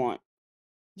what they want.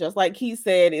 Just like he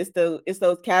said, it's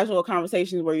those casual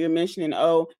conversations where you're mentioning,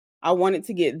 oh, I wanted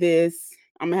to get this.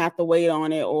 I'm gonna have to wait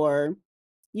on it, or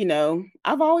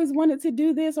I've always wanted to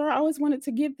do this, or I always wanted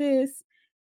to get this.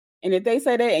 And if they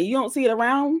say that and you don't see it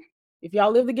around, if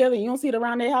y'all live together and you don't see it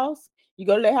around their house, you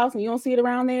go to their house and you don't see it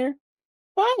around there,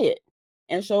 buy it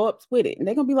and show up with it. And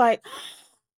they're gonna be like,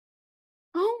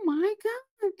 oh my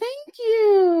God, thank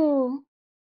you.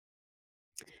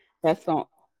 That's all.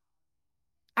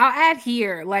 I'll add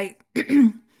here, like,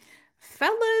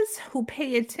 fellas who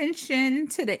pay attention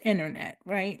to the internet,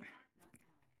 right?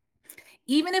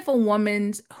 Even if a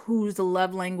woman's whose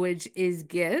love language is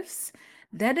gifts,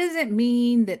 that doesn't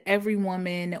mean that every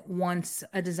woman wants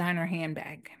a designer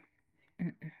handbag.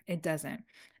 It doesn't.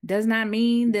 Does not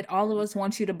mean that all of us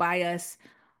want you to buy us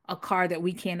a car that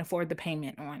we can't afford the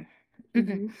payment on.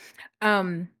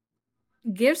 Mm-hmm.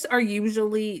 Gifts are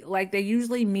usually like they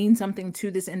usually mean something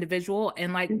to this individual,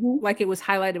 and like it was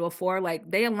highlighted before, like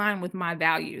they align with my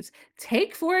values.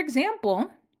 Take for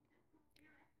example,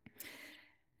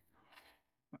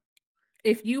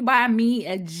 if you buy me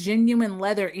a genuine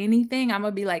leather anything, I'm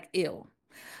gonna be like, ew.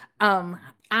 I'm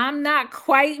not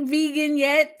quite vegan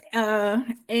yet.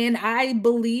 And I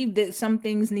believe that some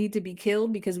things need to be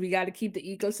killed because we got to keep the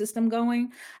ecosystem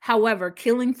going. However,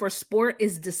 killing for sport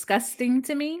is disgusting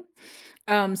to me.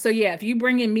 So yeah, if you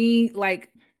bring in me, like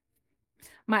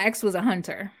my ex was a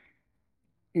hunter,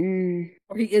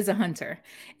 or he is a hunter.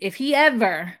 If he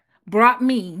ever brought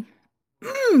me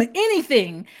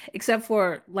anything except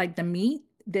for like the meat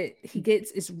that he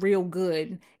gets is real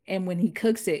good, and when he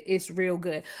cooks it, it's real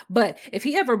good. But if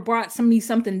he ever brought me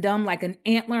something dumb like an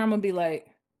antler, I'm gonna be like,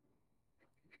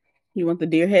 you want the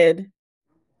deer head?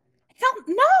 hell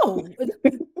no.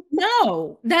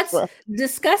 No, that's Right.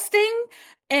 disgusting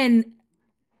and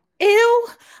ew.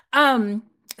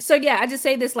 So yeah, I just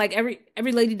say this, like every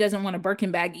lady doesn't want a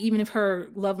Birkin bag, even if her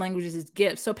love language is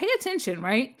gifts. So pay attention,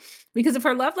 right? Because if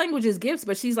her love language is gifts,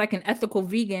 but she's like an ethical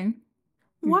vegan,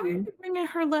 why are you bringing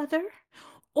her leather?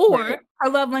 Right. Or her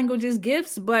love language is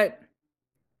gifts, but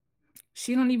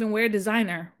she don't even wear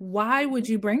designer. Why would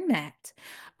you bring that?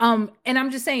 And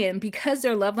I'm just saying, because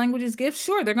their love language is gifts,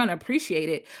 sure, they're gonna appreciate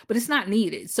it, but it's not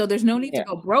needed. So there's no need to Yeah.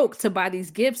 go broke to buy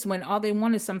these gifts when all they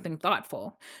want is something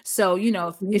thoughtful. So, if You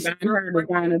it's buying your her girl's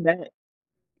designer birthday, that.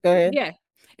 Go ahead. yeah.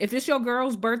 If it's your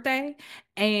girl's birthday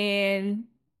and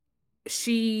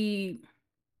she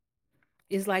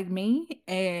is like me,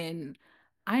 and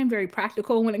I am very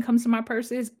practical when it comes to my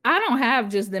purses. I don't have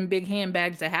just them big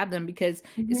handbags to have them because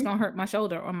it's gonna hurt my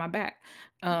shoulder or my back.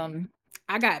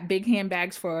 I got big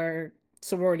handbags for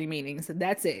sorority meetings.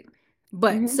 That's it.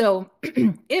 But so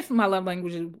if my love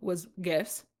language was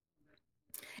gifts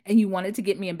and you wanted to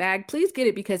get me a bag, please get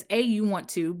it because A, you want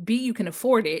to, B, you can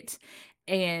afford it,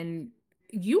 and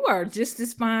you are just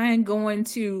as fine going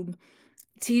to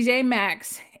TJ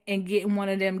Maxx and getting one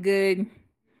of them good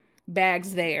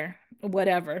bags there,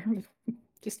 whatever.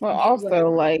 Just Well, get also, whatever.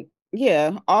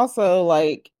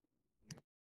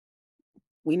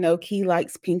 we know Key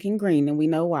likes pink and green, and we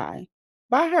know why.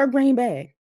 Buy her a green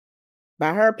bag.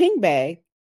 Buy her a pink bag.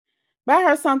 Buy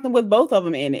her something with both of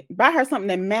them in it. Buy her something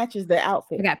that matches the I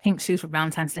outfit. got pink shoes for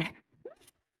Valentine's Day.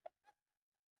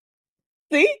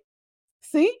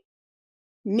 See?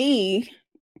 Me,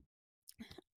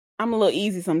 I'm a little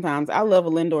easy sometimes. I love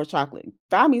a Lindor chocolate.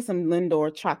 Buy me some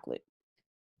Lindor chocolate.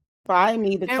 Buy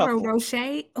me the Ferrero truffles.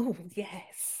 Rocher. Oh,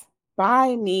 yes.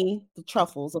 Buy me the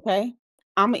truffles, okay?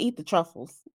 I'm gonna eat the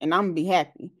truffles and I'm gonna be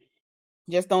happy.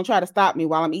 Just don't try to stop me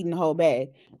while I'm eating the whole bag,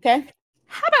 okay?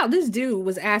 How about this dude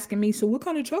was asking me, so what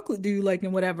kind of chocolate do you like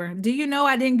and whatever? Do you know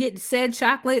I didn't get said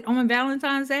chocolate on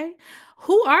Valentine's Day?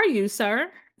 Who are you,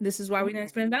 sir? This is why we didn't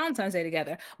spend Valentine's Day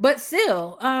together. But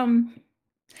still,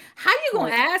 how you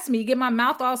gonna Right. ask me, get my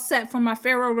mouth all set for my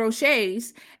Ferrero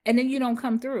Rochers, and then you don't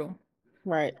come through?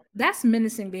 Right. That's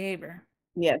menacing behavior.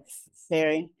 Yes.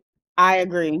 Very. I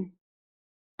agree.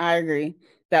 I agree.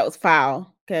 That was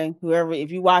foul. Okay. Whoever,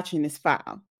 if you watching this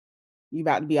foul, you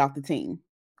about to be off the team.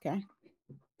 Okay.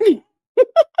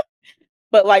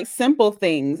 But like simple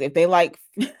things, if they like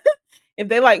if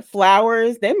they like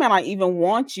flowers, they might not even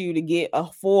want you to get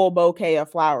a full bouquet of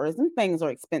flowers. And things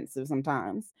are expensive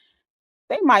sometimes.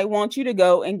 They might want you to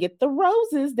go and get the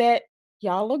roses that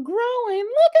y'all are growing.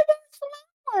 Look at those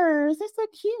flowers. They're so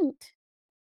cute.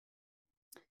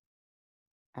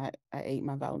 I ate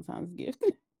my Valentine's gift.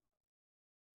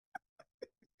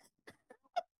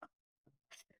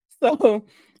 So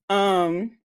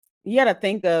you gotta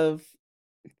think of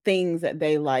things that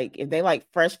they like. If they like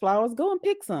fresh flowers, go and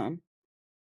pick some.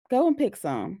 Go and pick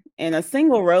some. And a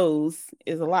single rose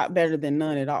is a lot better than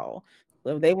none at all.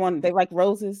 So if they like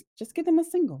roses, just get them a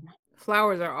single one.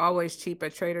 Flowers are always cheap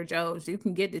at Trader Joe's. You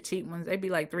can get the cheap ones. They be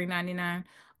like $3.99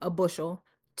 a bushel.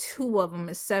 Two of them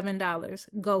is $7.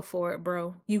 Go for it,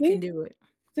 bro. You can See? do it.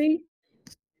 See?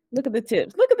 Look at the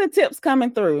tips. Look at the tips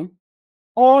coming through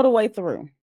all the way through.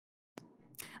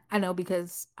 I know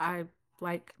because I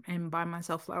like and buy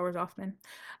myself flowers often.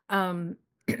 Um,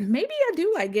 maybe I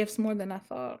do like gifts more than I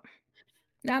thought.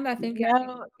 Now that I think about it,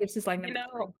 No, gifts is like you number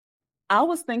three. know, I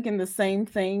was thinking the same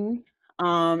thing.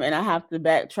 And I have to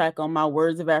backtrack on my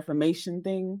words of affirmation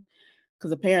thing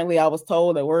because apparently I was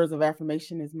told that words of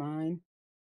affirmation is mine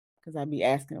because I'd be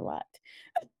asking a lot.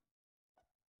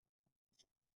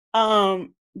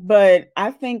 But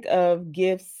I think of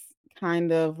gifts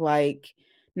kind of like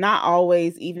not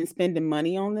always even spending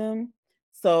money on them.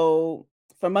 So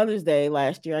for Mother's Day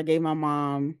last year, I gave my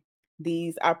mom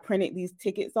I printed these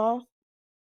tickets off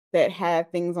that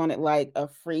had things on it like a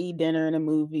free dinner and a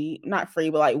movie. Not free,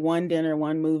 but like one dinner,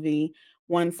 one movie,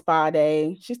 one spa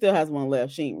day. She still has one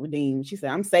left. She ain't redeemed. She said,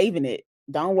 I'm saving it.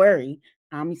 Don't worry.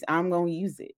 I'm gonna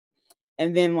use it.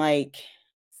 And then like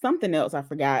something else I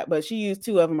forgot, but she used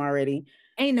two of them already.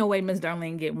 Ain't no way Miss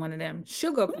Darlene get one of them.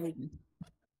 She'll go crazy.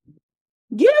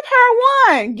 Give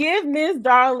her one. Give Miss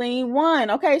Darlene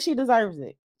one. Okay, she deserves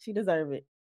it. She deserves it.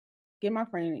 Give my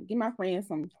friend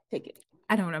some tickets.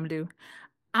 I know what I'm gonna do.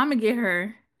 I'm gonna get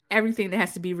her everything that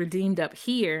has to be redeemed up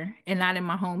here and not in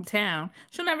my hometown.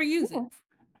 She'll never use it. Yeah.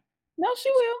 No,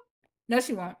 she will. No,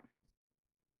 she won't.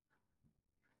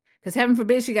 Because heaven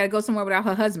forbid she got to go somewhere without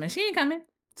her husband. She ain't coming.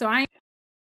 So I ain't.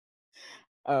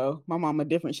 Oh, my mama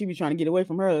different. She be trying to get away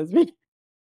from her husband.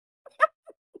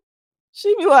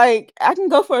 She be like, I can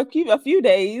go for a few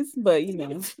days, but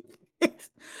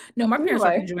No, my she be parents are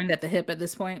like, conjoined at the hip at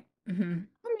this point. I mean,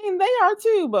 they are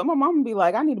too, but my mama be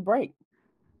like, I need a break.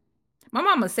 My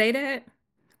mama say that,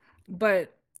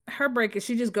 but her break is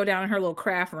she just go down in her little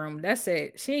craft room. That's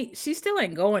it. She still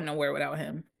ain't going nowhere without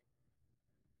him.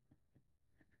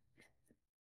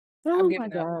 I've Oh my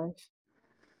given up. gosh.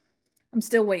 I'm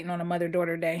still waiting on a mother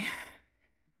daughter day.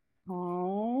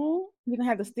 Oh, you gonna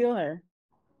have to steal her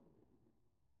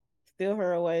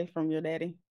away from your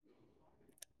daddy.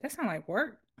 That sound like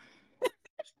work.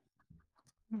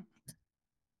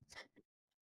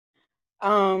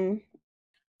 Um,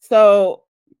 so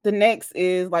the next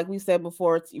is like we said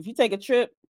before, if you take a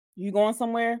trip, you going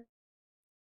somewhere,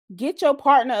 get your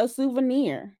partner a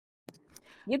souvenir.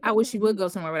 Get I them wish she would go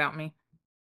somewhere without me.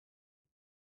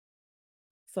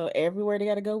 so everywhere they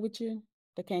gotta go with you.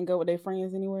 They can't go with their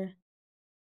friends anywhere.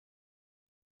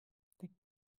 They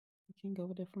can't go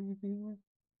with their friends anywhere.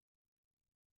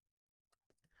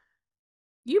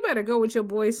 You better go with your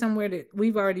boys somewhere that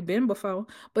we've already been before.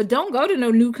 But don't go to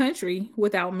no new country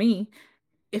without me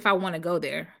if I want to go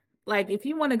there. Like if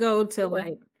you want to go to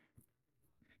like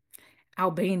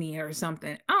Albania or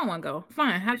something, I don't want to go.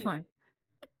 Fine, have fun.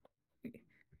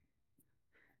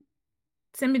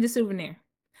 Send me the souvenir.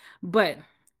 But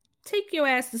take your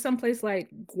ass to someplace like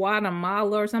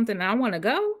Guatemala or something. And I want to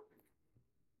go.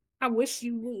 I wish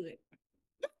you would.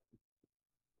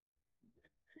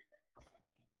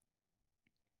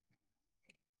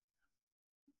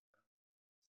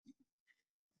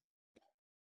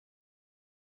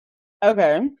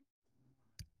 Okay.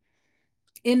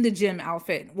 In the gym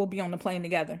outfit. We'll be on the plane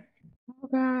together. Oh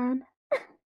God.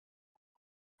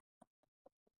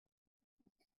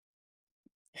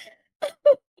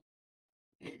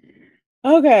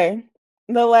 Okay.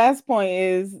 The last point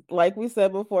is, like we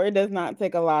said before, it does not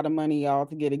take a lot of money, y'all,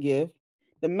 to get a gift.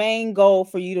 The main goal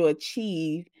for you to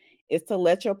achieve is to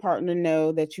let your partner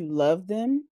know that you love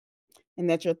them and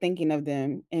that you're thinking of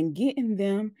them and getting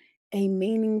them a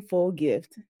meaningful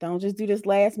gift. Don't just do this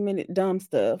last minute dumb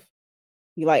stuff.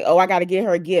 You like, oh, I got to get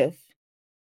her a gift.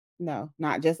 No,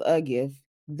 not just a gift,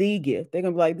 the gift. They're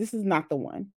gonna be like, this is not the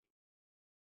one.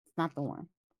 It's not the one.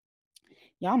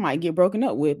 Y'all might get broken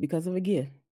up with because of a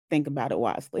gift. Think about it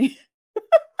wisely.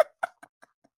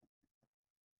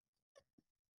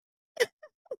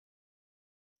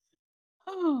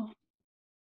 Oh.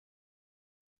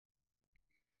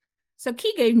 So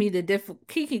Kiki gave me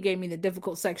the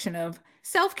difficult section of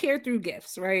self-care through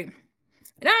gifts, right?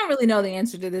 And I don't really know the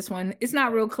answer to this one. It's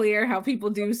not real clear how people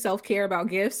do self-care about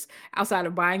gifts outside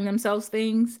of buying themselves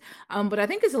things. But I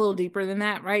think it's a little deeper than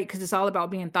that, right? Because it's all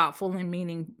about being thoughtful and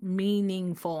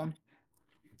meaningful.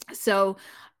 So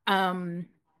um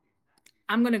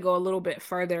I'm gonna go a little bit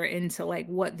further into like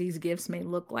what these gifts may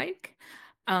look like.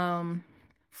 Um,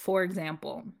 for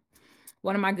example,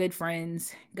 one of my good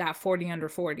friends got 40 under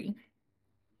 40,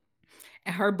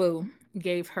 and her boo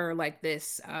gave her like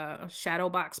this shadow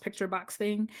box picture box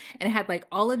thing, and it had like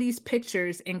all of these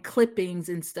pictures and clippings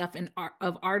and stuff and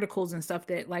of articles and stuff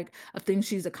that like of things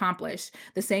she's accomplished,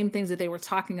 the same things that they were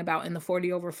talking about in the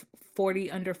 40 over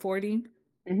 40 under 40.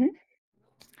 Mhm,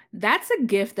 That's a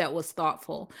gift that was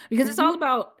thoughtful because mhm,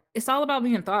 it's all about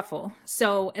being thoughtful.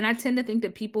 So, and I tend to think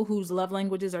that people whose love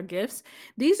languages are gifts,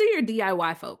 these are your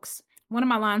DIY folks. One of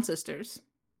my line sisters,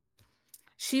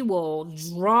 she will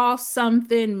draw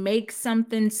something, make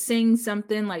something, sing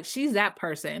something. Like she's that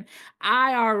person.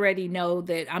 I already know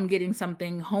that I'm getting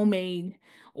something homemade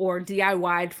or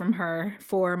DIY'd from her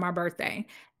for my birthday,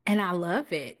 and I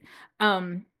love it.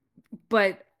 Um,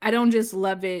 but I don't just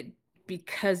love it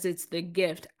because it's the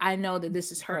gift. I know that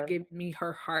this is her her. giving me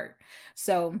her heart.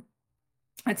 So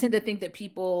I tend to think that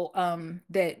people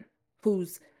that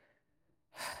whose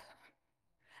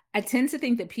I tend to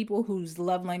think that people whose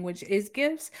love language is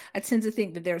gifts, I tend to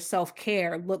think that their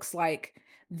self-care looks like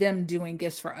them doing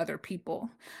gifts for other people.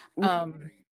 Mhm,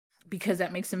 Um because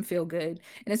that makes them feel good.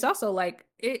 And it's also like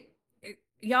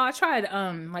y'all, I tried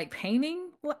like painting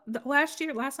last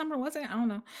summer, was it? I don't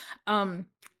know. Um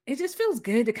it just feels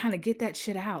good to kind of get that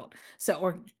shit out. So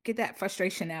or get that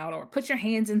frustration out or put your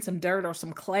hands in some dirt or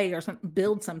some clay or something,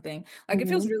 build something. Like it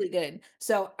feels mhm. really good.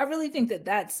 So I really think that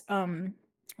that's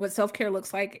what self-care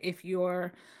looks like if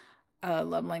your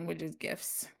love language is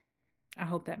gifts. I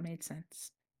hope that made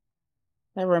sense.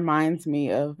 That reminds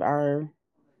me of our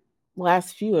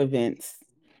last few events,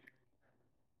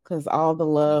 because all the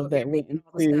You love over here that went making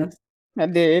all the stuff. into I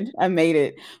did, I made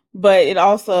it, but it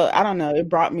also I don't know, it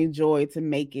brought me joy to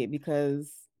make it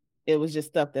because it was just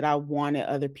stuff that I wanted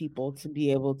other people to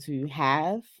be able to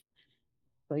have.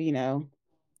 So,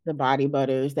 the body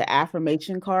butters, the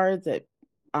affirmation cards that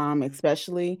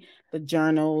especially the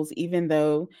journals, even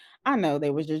though I know they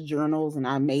were just journals and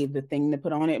I made the thing to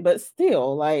put on it, but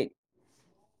still, like,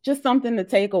 just something to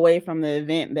take away from the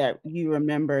event that you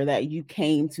remember that you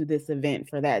came to this event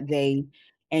for that day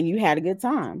and you had a good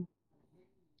time.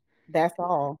 That's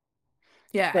all.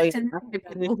 Yeah, So, I yeah, tend to I think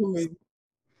that feel people this whose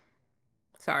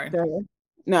sorry. way.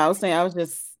 No, I was saying I was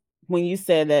just when you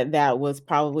said that that was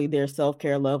probably their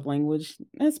self-care love language,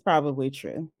 that's probably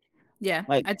true. Yeah,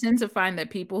 Like, I tend to find that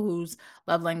people whose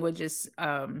love language is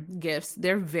gifts,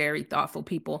 they're very thoughtful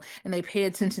people and they pay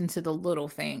attention to the little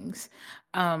things.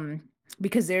 Um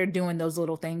because they're doing those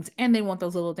little things and they want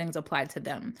those little things applied to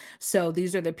them. So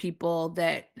these are the people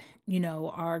that,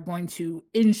 are going to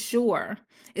ensure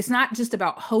it's not just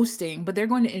about hosting, but they're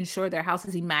going to ensure their house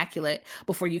is immaculate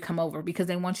before you come over because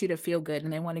they want you to feel good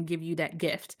and they want to give you that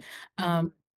gift.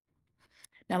 mhm,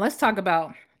 Now let's talk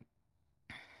about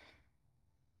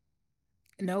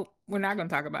nope, we're not going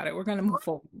to talk about it. We're going to move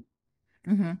forward.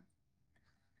 Mhm.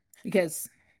 Because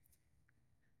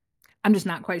I'm just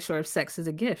not quite sure if sex is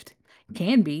a gift.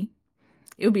 Can be.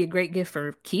 It would be a great gift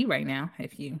for Key right now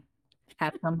if you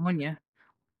have some on you.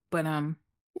 But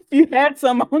if you had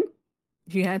someone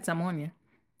if you had some on you,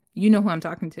 you know who I'm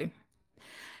talking to.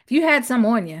 If you had some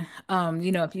on you,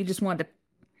 if you just wanted to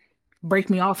break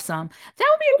me off some, that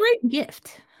would be a great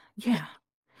gift. Yeah.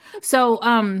 So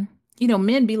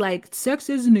men be like, sex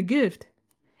isn't a gift.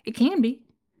 It can be.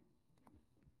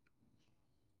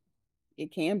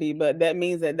 it can be, but that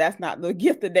means that that's not the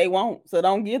gift that they want. So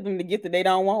don't give them the gift that they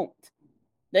don't want.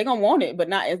 They're gonna want it, but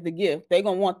not as the gift. They're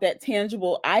gonna want that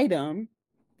tangible item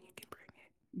You can bring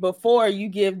it. before you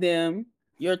give them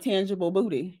your tangible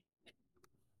booty.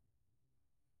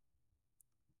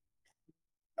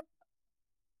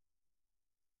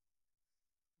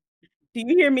 Do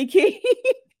you hear me, Key?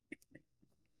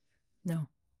 No,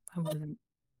 I wasn't.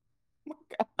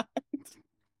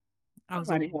 I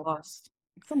was a Somebody little help. lost.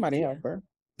 Somebody Yeah. help her.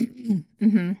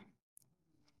 hmm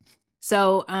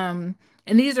So,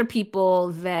 And these are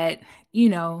people that, you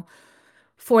know,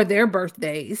 for their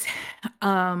birthdays,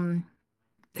 um,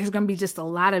 there's going to be just a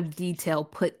lot of detail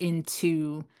put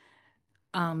into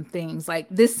things. Like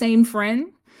this same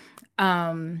friend,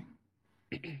 um,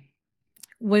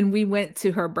 when we went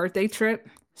to her birthday trip,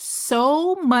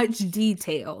 so much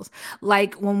details.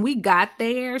 Like when we got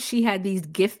there, she had these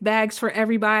gift bags for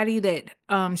everybody that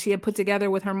she had put together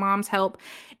with her mom's help.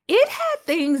 It had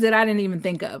things that I didn't even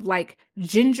think of, like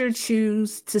ginger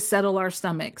chews to settle our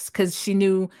stomachs because she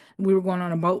knew we were going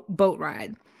on a boat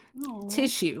ride. Oh.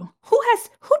 Tissue. Who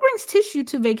brings tissue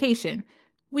to vacation?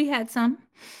 We had some.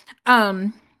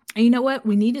 And you know what?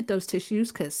 We needed those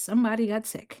tissues because somebody got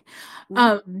sick. Mhm.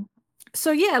 Um,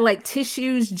 so yeah, like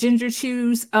tissues, ginger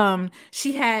chews.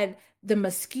 She had the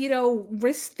mosquito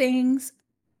wrist things.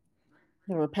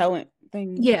 The repellent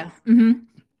things. Yeah.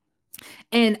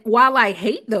 And while I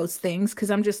hate those things, because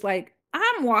I'm just like,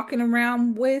 I'm walking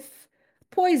around with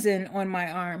poison on my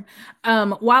arm.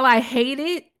 While I hate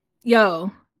it,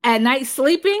 yo, at night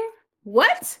sleeping,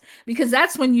 what? Because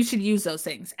that's when you should use those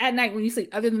things. At night when you sleep.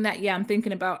 Other than that, yeah, I'm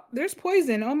thinking about there's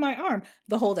poison on my arm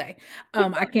the whole day.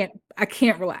 I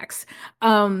can't relax.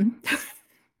 Um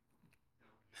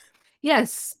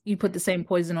yes, you put the same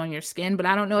poison on your skin, but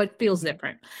I don't know, it feels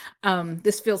different.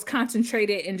 This feels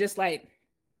concentrated and just like,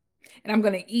 and I'm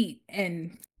gonna eat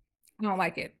and I don't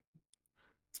like it.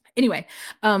 Anyway,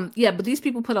 yeah, but these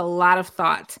people put a lot of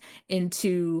thought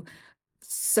into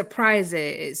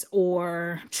surprises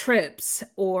or trips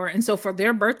or and so for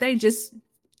their birthday, just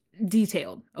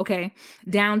detailed, okay?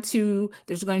 Down to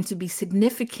there's going to be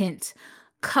significant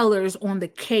colors on the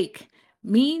cake.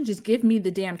 Me, just give me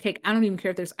the damn cake. I don't even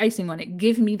care if there's icing on it.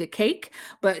 Give me the cake.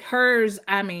 But hers,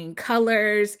 I mean,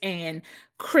 colors and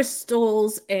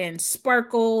crystals and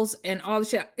sparkles and all the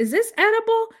shit. Is this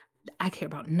edible? I care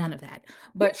about none of that.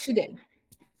 But she did.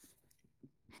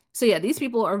 So yeah, these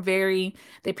people are very,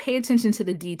 they pay attention to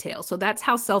the details. So that's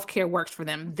how self-care works for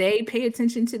them. They pay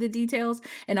attention to the details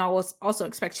and always also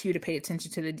expect you to pay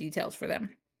attention to the details for them.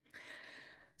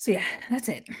 So yeah, that's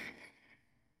it.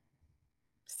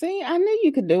 See, I knew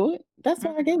you could do it. That's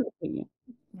why I Mhm. gave it to you.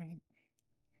 Right.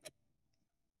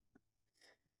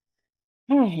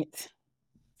 All right.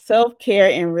 Self-care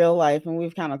in real life, and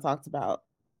we've kind of talked about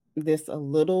this a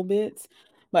little bit,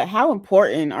 but how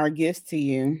important are gifts to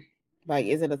you? Like,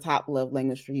 is it a top love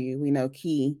language for you? We know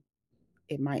key,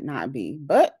 it might not be,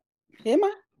 but am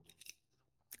I?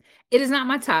 It is not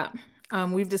my top.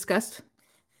 We've discussed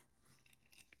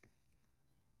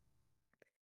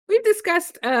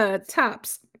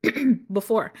tops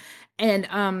before.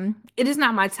 And it is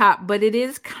not my top, but it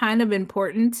is kind of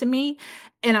important to me.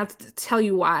 And I'll tell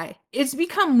you why. It's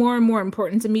become more and more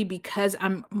important to me because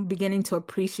I'm beginning to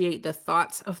appreciate the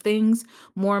thoughts of things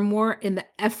more and more and the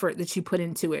effort that you put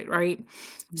into it, right?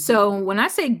 Mhm, So when I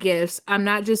say gifts, I'm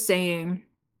not just saying,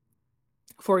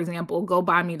 for example, go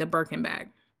buy me the Birkin bag.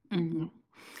 mhm, Mm-mm.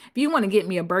 If you want to get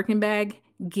me a Birkin bag,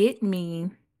 get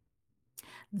me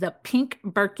the pink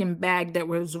Birkin bag that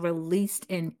was released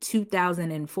in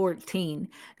 2014.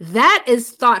 That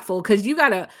is thoughtful because you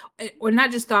gotta, or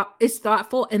not just thought, it's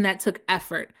thoughtful and that took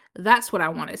effort. That's what I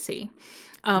want to see.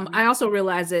 mhm, I also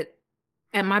realize that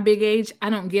at my big age, I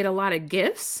don't get a lot of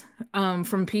gifts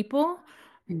from people.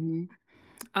 mhm.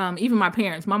 Even my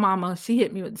parents, my mama, she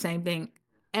hit me with the same thing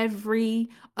every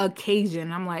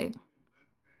occasion. I'm like,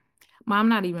 Mom, I'm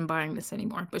not even buying this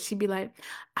anymore. But she'd be like,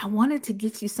 I wanted to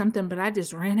get you something, but I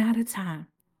just ran out of time.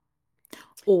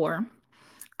 Or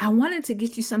I wanted to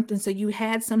get you something so you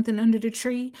had something under the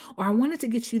tree, or I wanted to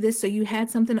get you this so you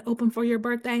had something to open for your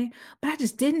birthday, but I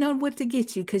just didn't know what to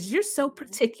get you because you're so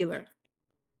particular.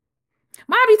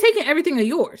 Mom be taking everything of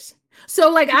yours.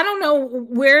 So, like, I don't know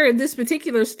where this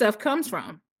particular stuff comes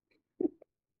from.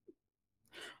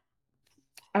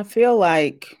 I feel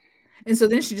like And so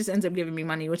then she just ends up giving me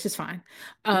money, which is fine.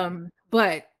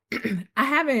 But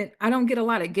I don't get a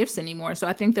lot of gifts anymore. So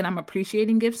I think that I'm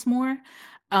appreciating gifts more.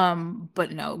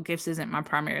 But no, gifts isn't my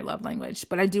primary love language,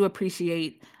 but I do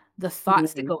appreciate the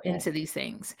thoughts that doing go that. into these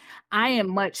things. I am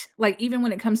much like, even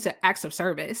when it comes to acts of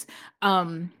service,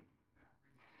 um,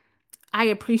 I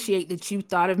appreciate that you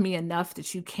thought of me enough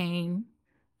that you came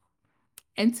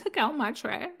and took out my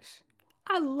trash.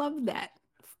 I love that.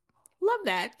 Love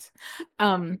that.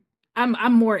 Um,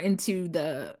 I'm more into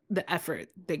the effort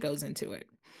that goes into it.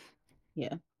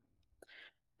 Yeah.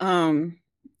 Um,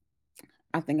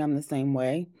 I think I'm the same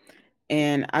way.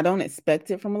 And I don't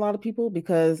expect it from a lot of people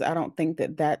because I don't think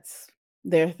that that's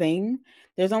their thing.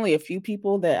 There's only a few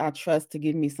people that I trust to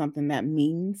give me something that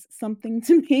means something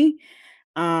to me.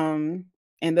 Um,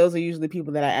 and those are usually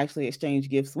people that I actually exchange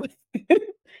gifts with.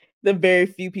 the very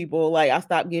few people. Like I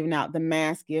stopped giving out the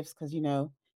mass gifts because you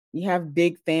have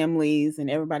big families and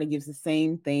everybody gives the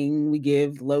same thing. We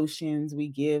give lotions, we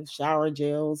give shower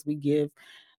gels, we give,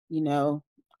 you know,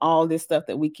 all this stuff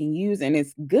that we can use and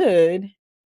it's good,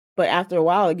 but after a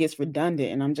while it gets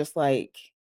redundant and I'm just like,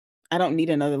 I don't need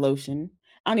another lotion.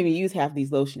 I don't even use half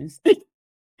these lotions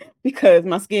because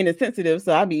my skin is sensitive,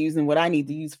 so I'll be using what I need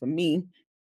to use for me.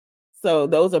 So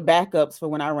those are backups for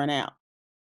when I run out.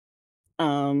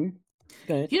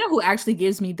 Good. You know who actually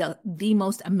gives me the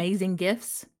most amazing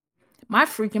gifts? My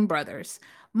freaking brothers.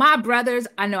 My brothers,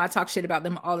 I know I talk shit about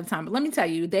them all the time, but let me tell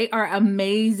you, they are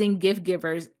amazing gift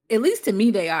givers. At least to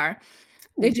me, they are.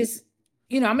 They Hmm. just,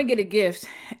 I'm gonna get a gift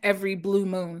every blue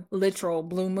moon, literal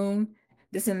blue moon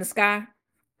that's in the sky.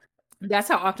 That's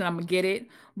how often I'm gonna get it.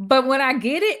 But when I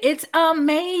get it, it's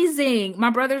amazing. My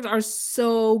brothers are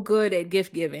so good at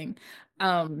gift giving.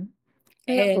 Um,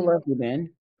 They also and love you,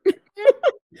 then.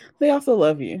 They also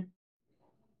love you.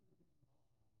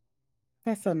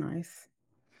 That's so nice.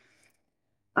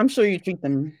 I'm sure you treat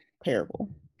them terrible.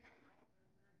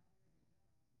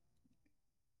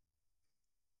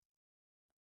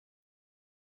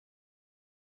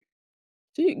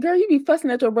 Girl, you be fussing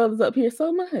at your brothers up here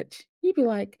so much. You be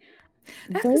like,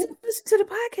 that's because go. they listen to the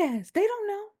podcast. They don't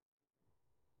know.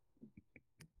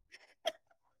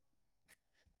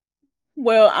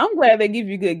 Well, I'm glad they give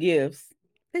you good gifts.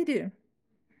 They do.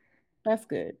 That's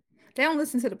good. They don't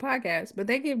listen to the podcast, but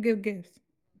they give good gifts.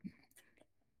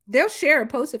 They'll share a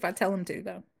post if I tell them to,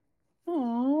 though.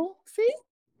 Oh, see?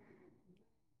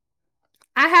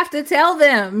 I have to tell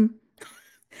them.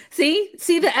 See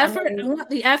the I effort. I mean, want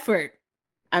the effort.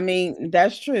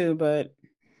 that's true, but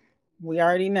we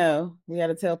already know we got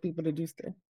to tell people to do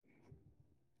stuff.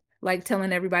 Like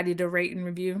telling everybody to rate and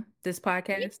review this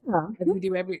podcast. Yeah. Like we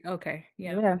do every. Okay,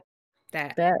 yeah, Yeah,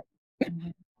 that. that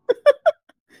Mhm.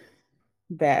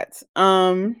 that.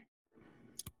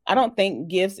 I don't think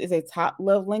gifts is a top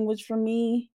love language for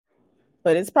me,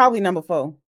 but it's probably number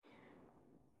 4.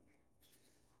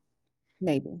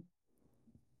 Maybe.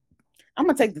 I'm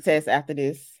gonna take the test after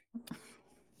this.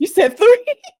 You said 3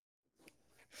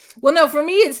 Well, no, for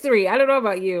me it's 3. I don't know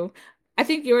about you. I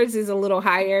think yours is a little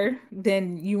higher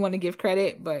than you want to give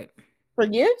credit, but for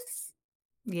gifts.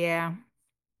 yeah,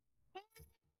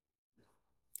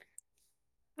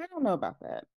 I don't know about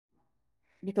that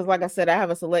because, like I said, I have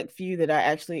a select few that I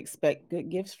actually expect good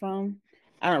gifts from.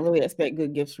 I don't really expect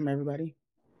good gifts from everybody.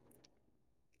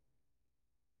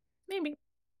 maybe.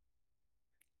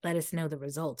 Let us know the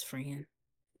results, friend.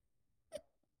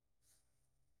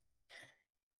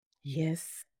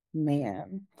 Yes,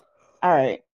 ma'am. All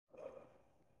right.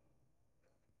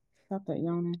 Stop that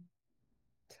yawning.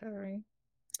 Sorry.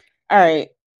 All right.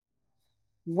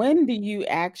 When do you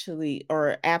actually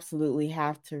or absolutely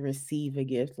have to receive a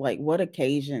gift? Like, what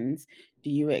occasions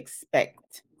do you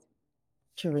expect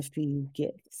to receive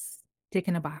gifts? Dick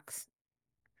in a box.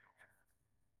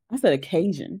 I said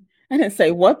occasion. I didn't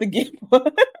say what the gift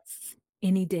was.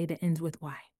 Any day that ends with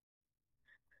Y.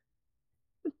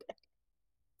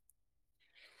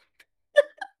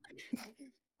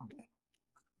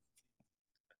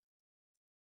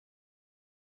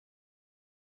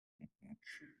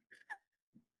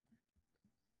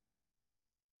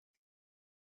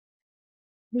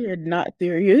 We are not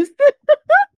serious,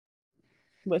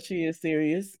 but she is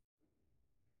serious.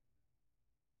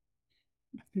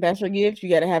 That's your gift you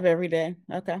got to have every day.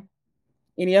 Okay.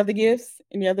 Any other gifts?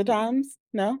 Any other times?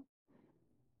 No?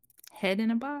 Head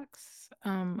in a box. I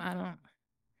don't.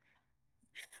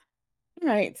 All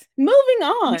right. Moving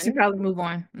We should on. probably move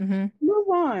on. Move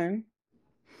on.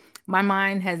 My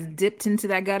mind has dipped into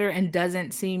that gutter and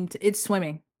doesn't seem to. It's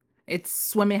swimming. It's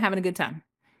swimming, having a good time.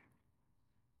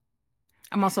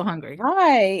 I'm also hungry.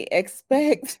 I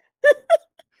expect,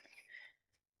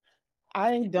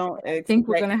 I don't I think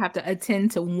we're expect, gonna have to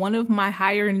attend to one of my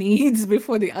higher needs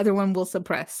before the other one will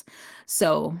suppress.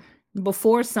 So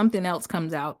before something else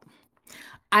comes out,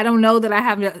 I don't know that I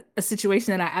have a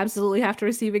situation that I absolutely have to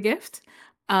receive a gift.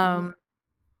 Um,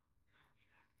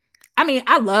 I mean,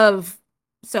 I love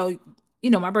so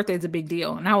my birthday is a big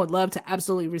deal, and I would love to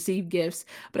absolutely receive gifts.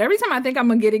 But every time I think I'm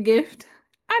gonna get a gift,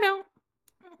 I don't.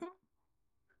 Mhm.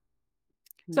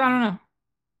 So I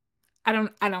don't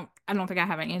know. I don't think I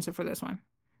have an answer for this one.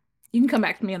 You can come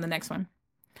back to me on the next one.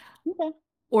 okay.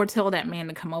 Or tell that man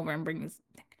to come over and bring his.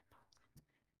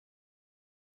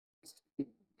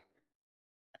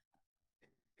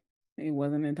 It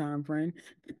wasn't in time, friend.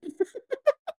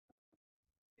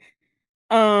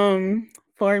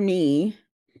 For me,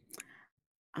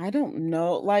 I don't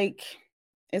know. Like,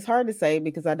 it's hard to say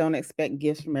because I don't expect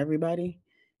gifts from everybody.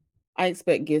 I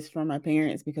expect gifts from my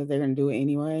parents because they're gonna do it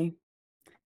anyway.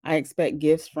 I expect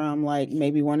gifts from like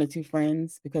maybe one or two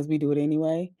friends because we do it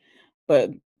anyway.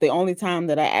 But the only time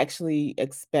that I actually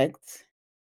expect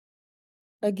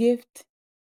a gift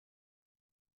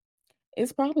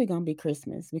is probably gonna be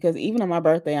Christmas because even on my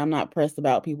birthday, I'm not pressed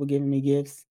about people giving me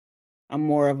gifts. I'm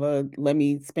more of a let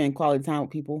me spend quality time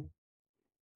with people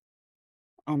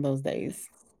on those days.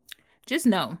 Just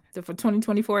know that for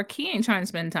 2024, Key ain't trying to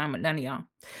spend time with none of y'all.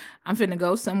 I'm finna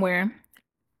go somewhere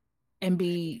and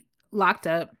be locked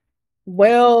up.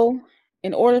 Well,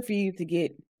 in order for you to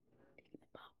get,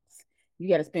 you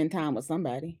got to spend time with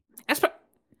somebody. That's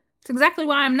exactly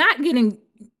why I'm not getting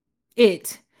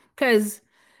it. Cause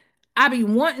I be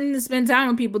wanting to spend time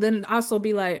with people, then also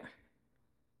be like,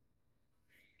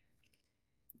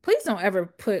 please don't ever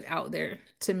put out there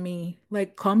to me,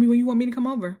 like, call me when you want me to come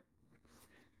over.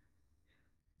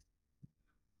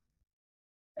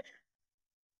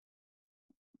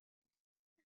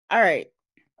 All right.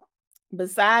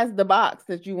 Besides the box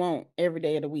that you want every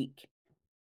day of the week,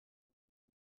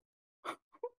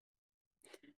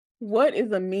 what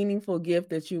is a meaningful gift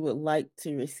that you would like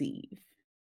to receive?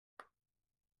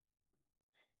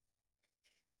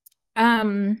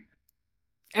 Um,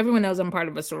 Everyone knows I'm part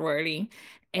of a sorority,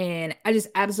 and I just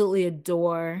absolutely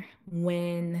adore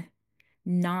when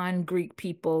non-Greek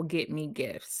people get me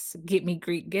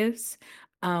Greek gifts.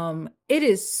 It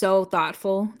is so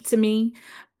thoughtful to me.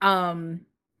 Um,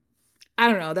 I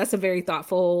don't know, that's a very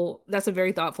thoughtful,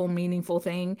 meaningful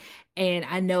thing. And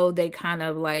I know they kind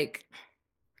of like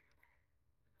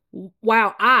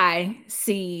while I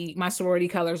see my sorority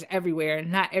colors everywhere,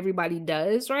 not everybody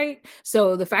does, right?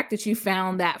 So the fact that you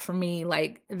found that for me,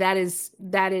 like that is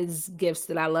gifts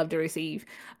that I love to receive.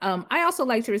 I also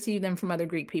like to receive them from other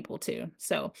Greek people too.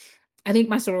 So I think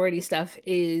my sorority stuff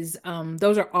is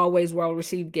those are always well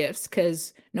received gifts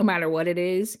because no matter what it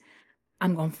is,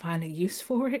 I'm gonna find a use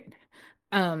for it.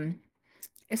 Um,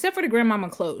 except for the grandmama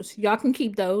clothes. Y'all can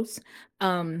keep those.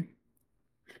 Um,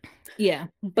 yeah,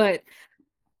 but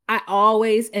I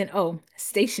always and oh,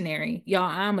 stationery. Y'all,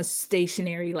 I'm a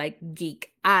stationery like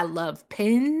geek. I love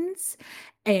pens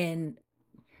and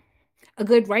a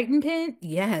good writing pen.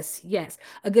 Yes, yes.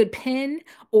 A good pen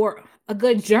or a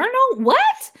good journal.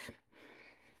 What?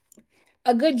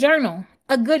 A good journal.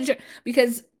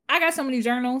 Because I got so many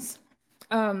journals.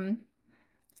 Um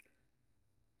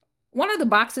One of the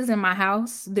boxes in my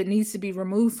house that needs to be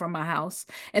removed from my house.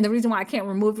 And the reason why I can't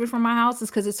remove it from my house is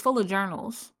because it's full of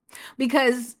journals.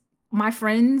 Because my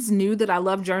friends knew that I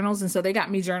love journals. And so they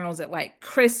got me journals at like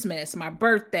Christmas, my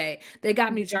birthday. They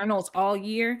got me journals all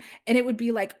year. And it would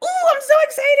be like, oh, I'm so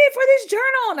excited for this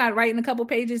journal. And I'd write in a couple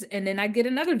pages and then I'd get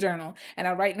another journal and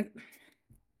I write in.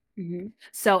 Mhm.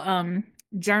 So,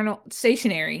 journal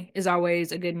stationery is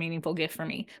always a good, meaningful gift for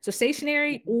me. So,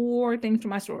 stationery or things from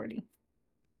my sorority.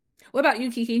 What about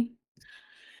you, Kiki?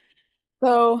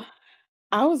 So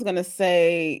I was going to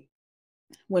say,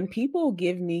 when people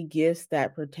give me gifts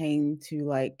that pertain to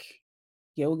like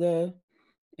yoga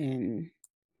and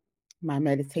my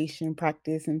meditation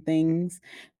practice and things,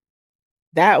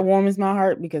 that warms my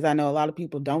heart because I know a lot of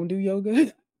people don't do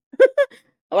yoga.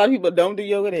 A lot of people don't do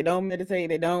yoga, they don't meditate,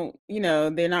 they don't,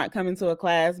 they're not coming to a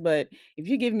class. But if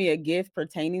you give me a gift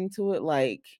pertaining to it,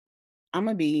 like I'm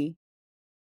gonna be,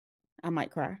 I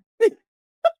might cry.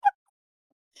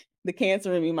 The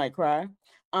cancer in me might cry.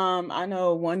 I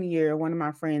know one year one of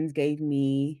my friends gave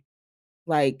me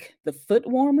like the foot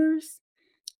warmers.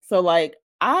 So like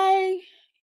I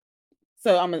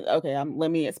so I'm okay,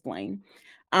 let me explain.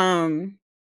 Um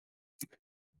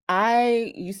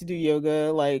I used to do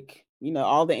yoga, like,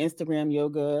 all the Instagram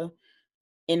yoga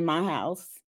in my house,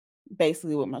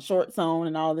 basically with my shorts on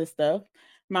and all this stuff.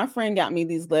 My friend got me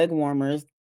these leg warmers.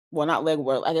 Well, not leg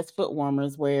warmers, I guess foot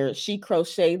warmers, where she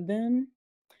crocheted them.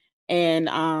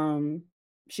 And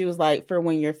she was like, for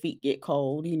when your feet get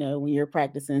cold, when you're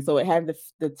practicing. So it had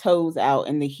the toes out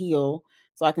and the heel,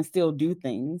 so I can still do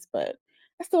things, but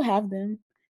I still have them.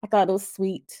 I thought it was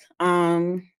sweet.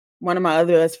 One of my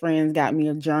other best friends got me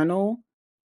a journal,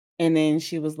 and then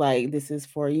she was like, "This is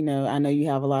for, I know you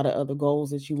have a lot of other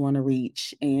goals that you want to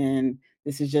reach, and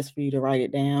this is just for you to write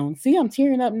it down." See, I'm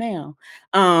tearing up now.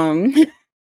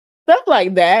 Stuff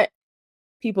like that.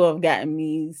 People have gotten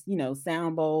me,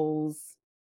 sound bowls,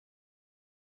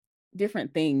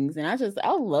 different things, and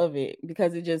I love it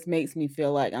because it just makes me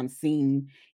feel like I'm seen,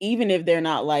 even if they're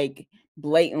not like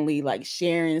blatantly like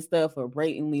sharing stuff or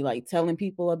blatantly like telling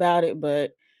people about it,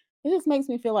 but it just makes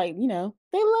me feel like, they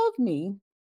love me.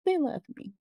 They love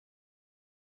me.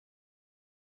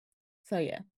 So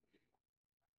yeah.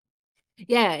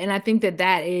 Yeah, and I think that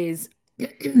that is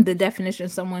the definition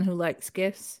of someone who likes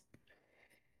gifts.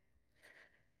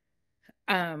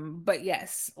 But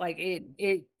yes, like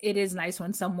it is nice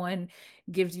when someone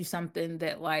gives you something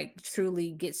that like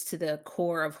truly gets to the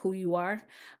core of who you are,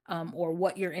 or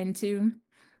what you're into.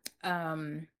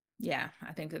 Um, yeah,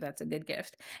 I think that that's a good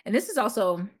gift. And this is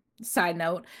also, side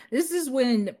note, this is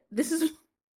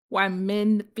why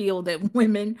men feel that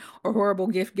women are horrible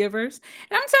gift givers.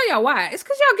 And I'm gonna tell y'all why. It's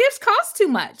because y'all gifts cost too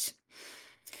much.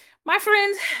 My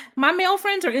friends, my male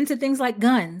friends are into things like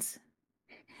guns.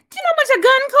 Do you know how much a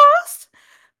gun costs?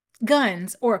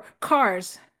 Guns or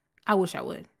cars. I wish I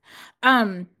would.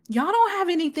 Y'all don't have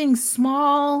anything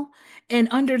small and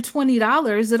under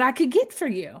 $20 that I could get for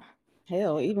you.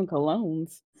 Hell, even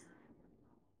colognes.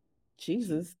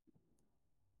 Jesus.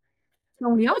 So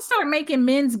when y'all start making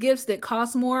men's gifts that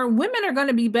cost more, women are going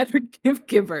to be better gift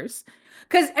givers.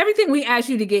 Because everything we ask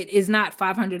you to get is not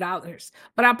 $500.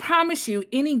 But I promise you,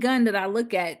 any gun that I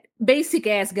look at, basic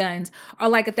ass guns, are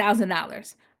like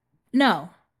 $1,000. No.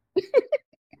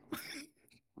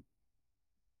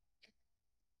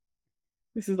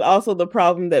 This is also the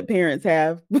problem that parents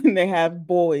have when they have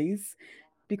boys,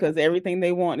 because everything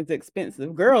they want is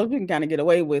expensive. Girls, you can kind of get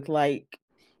away with, like,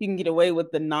 you can get away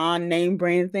with the non-name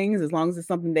brand things as long as it's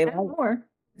something they like. More,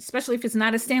 especially if it's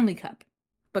not a Stanley Cup.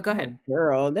 But go ahead.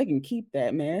 Girl, they can keep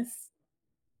that mess.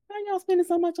 Why y'all spending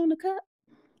so much on the cup?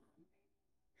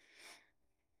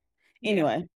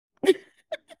 Anyway. Yeah.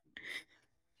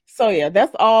 So yeah,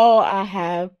 that's all I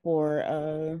have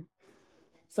for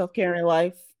self-care in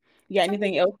life. You got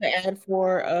anything else to add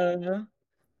for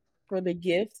the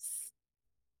gifts?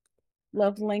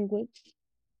 Love language?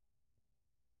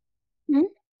 Hmm?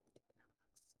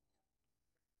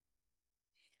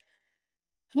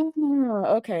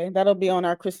 Okay, that'll be on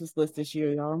our Christmas list this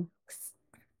year, y'all.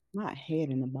 My head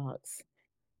in the box.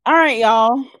 All right,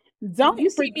 y'all. Don't you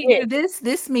see me do this.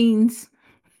 This means.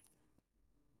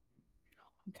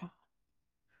 Okay.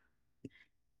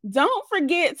 Don't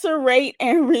forget to rate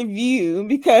and review,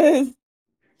 because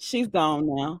she's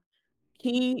gone now.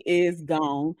 He is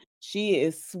gone. She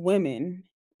is swimming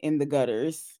in the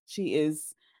gutters. She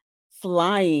is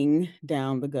flying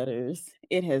down the gutters.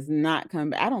 It has not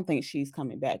come back. I don't think she's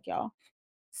coming back, y'all.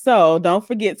 So don't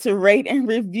forget to rate and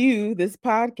review this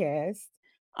podcast.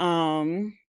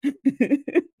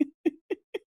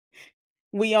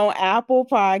 We on Apple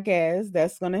Podcasts.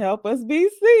 That's going to help us be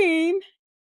seen.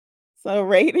 So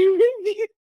rate and review.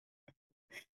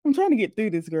 I'm trying to get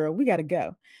through this, girl. We got to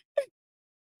go.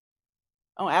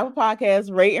 On Apple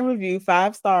Podcasts, rate and review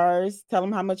 5 stars. Tell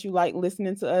them how much you like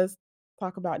listening to us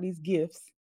talk about these gifts.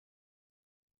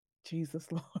 Jesus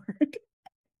Lord.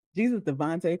 Jesus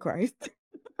Devontae Christ.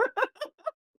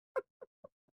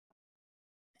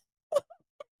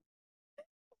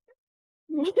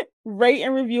 Rate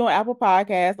and review on Apple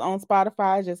Podcasts. On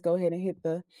Spotify, just go ahead and hit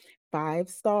the 5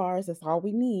 stars. That's all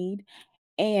we need.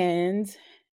 And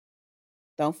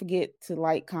don't forget to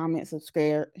like, comment,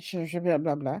 subscribe, blah,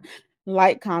 blah, blah.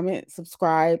 Like, comment,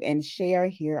 subscribe, and share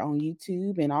here on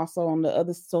YouTube and also on the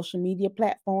other social media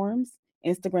platforms,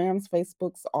 Instagrams,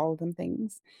 Facebooks, all of them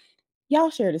things. Y'all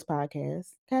share this podcast,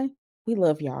 okay? We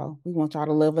love y'all. We want y'all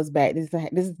to love us back. This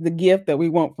is the gift that we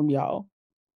want from y'all.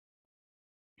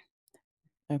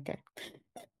 Okay.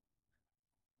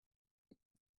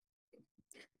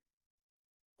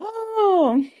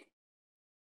 Oh,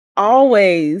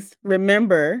 always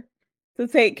remember to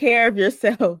take care of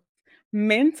yourself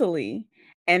mentally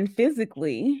and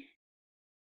physically.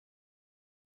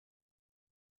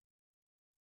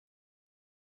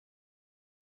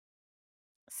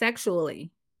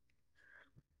 Sexually.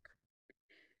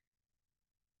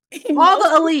 All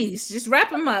the Elise, just wrap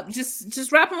them up.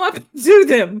 Just wrap them up. Do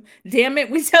them. Damn it,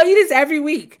 we tell you this every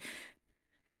week.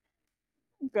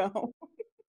 Go.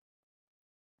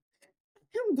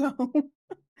 Go.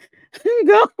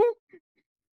 Go.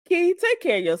 Key, take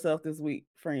care of yourself this week,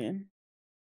 friend.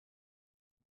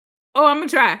 Oh, I'm gonna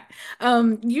try.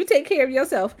 You take care of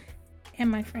yourself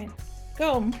and my friend.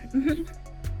 Go.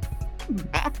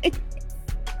 Bye.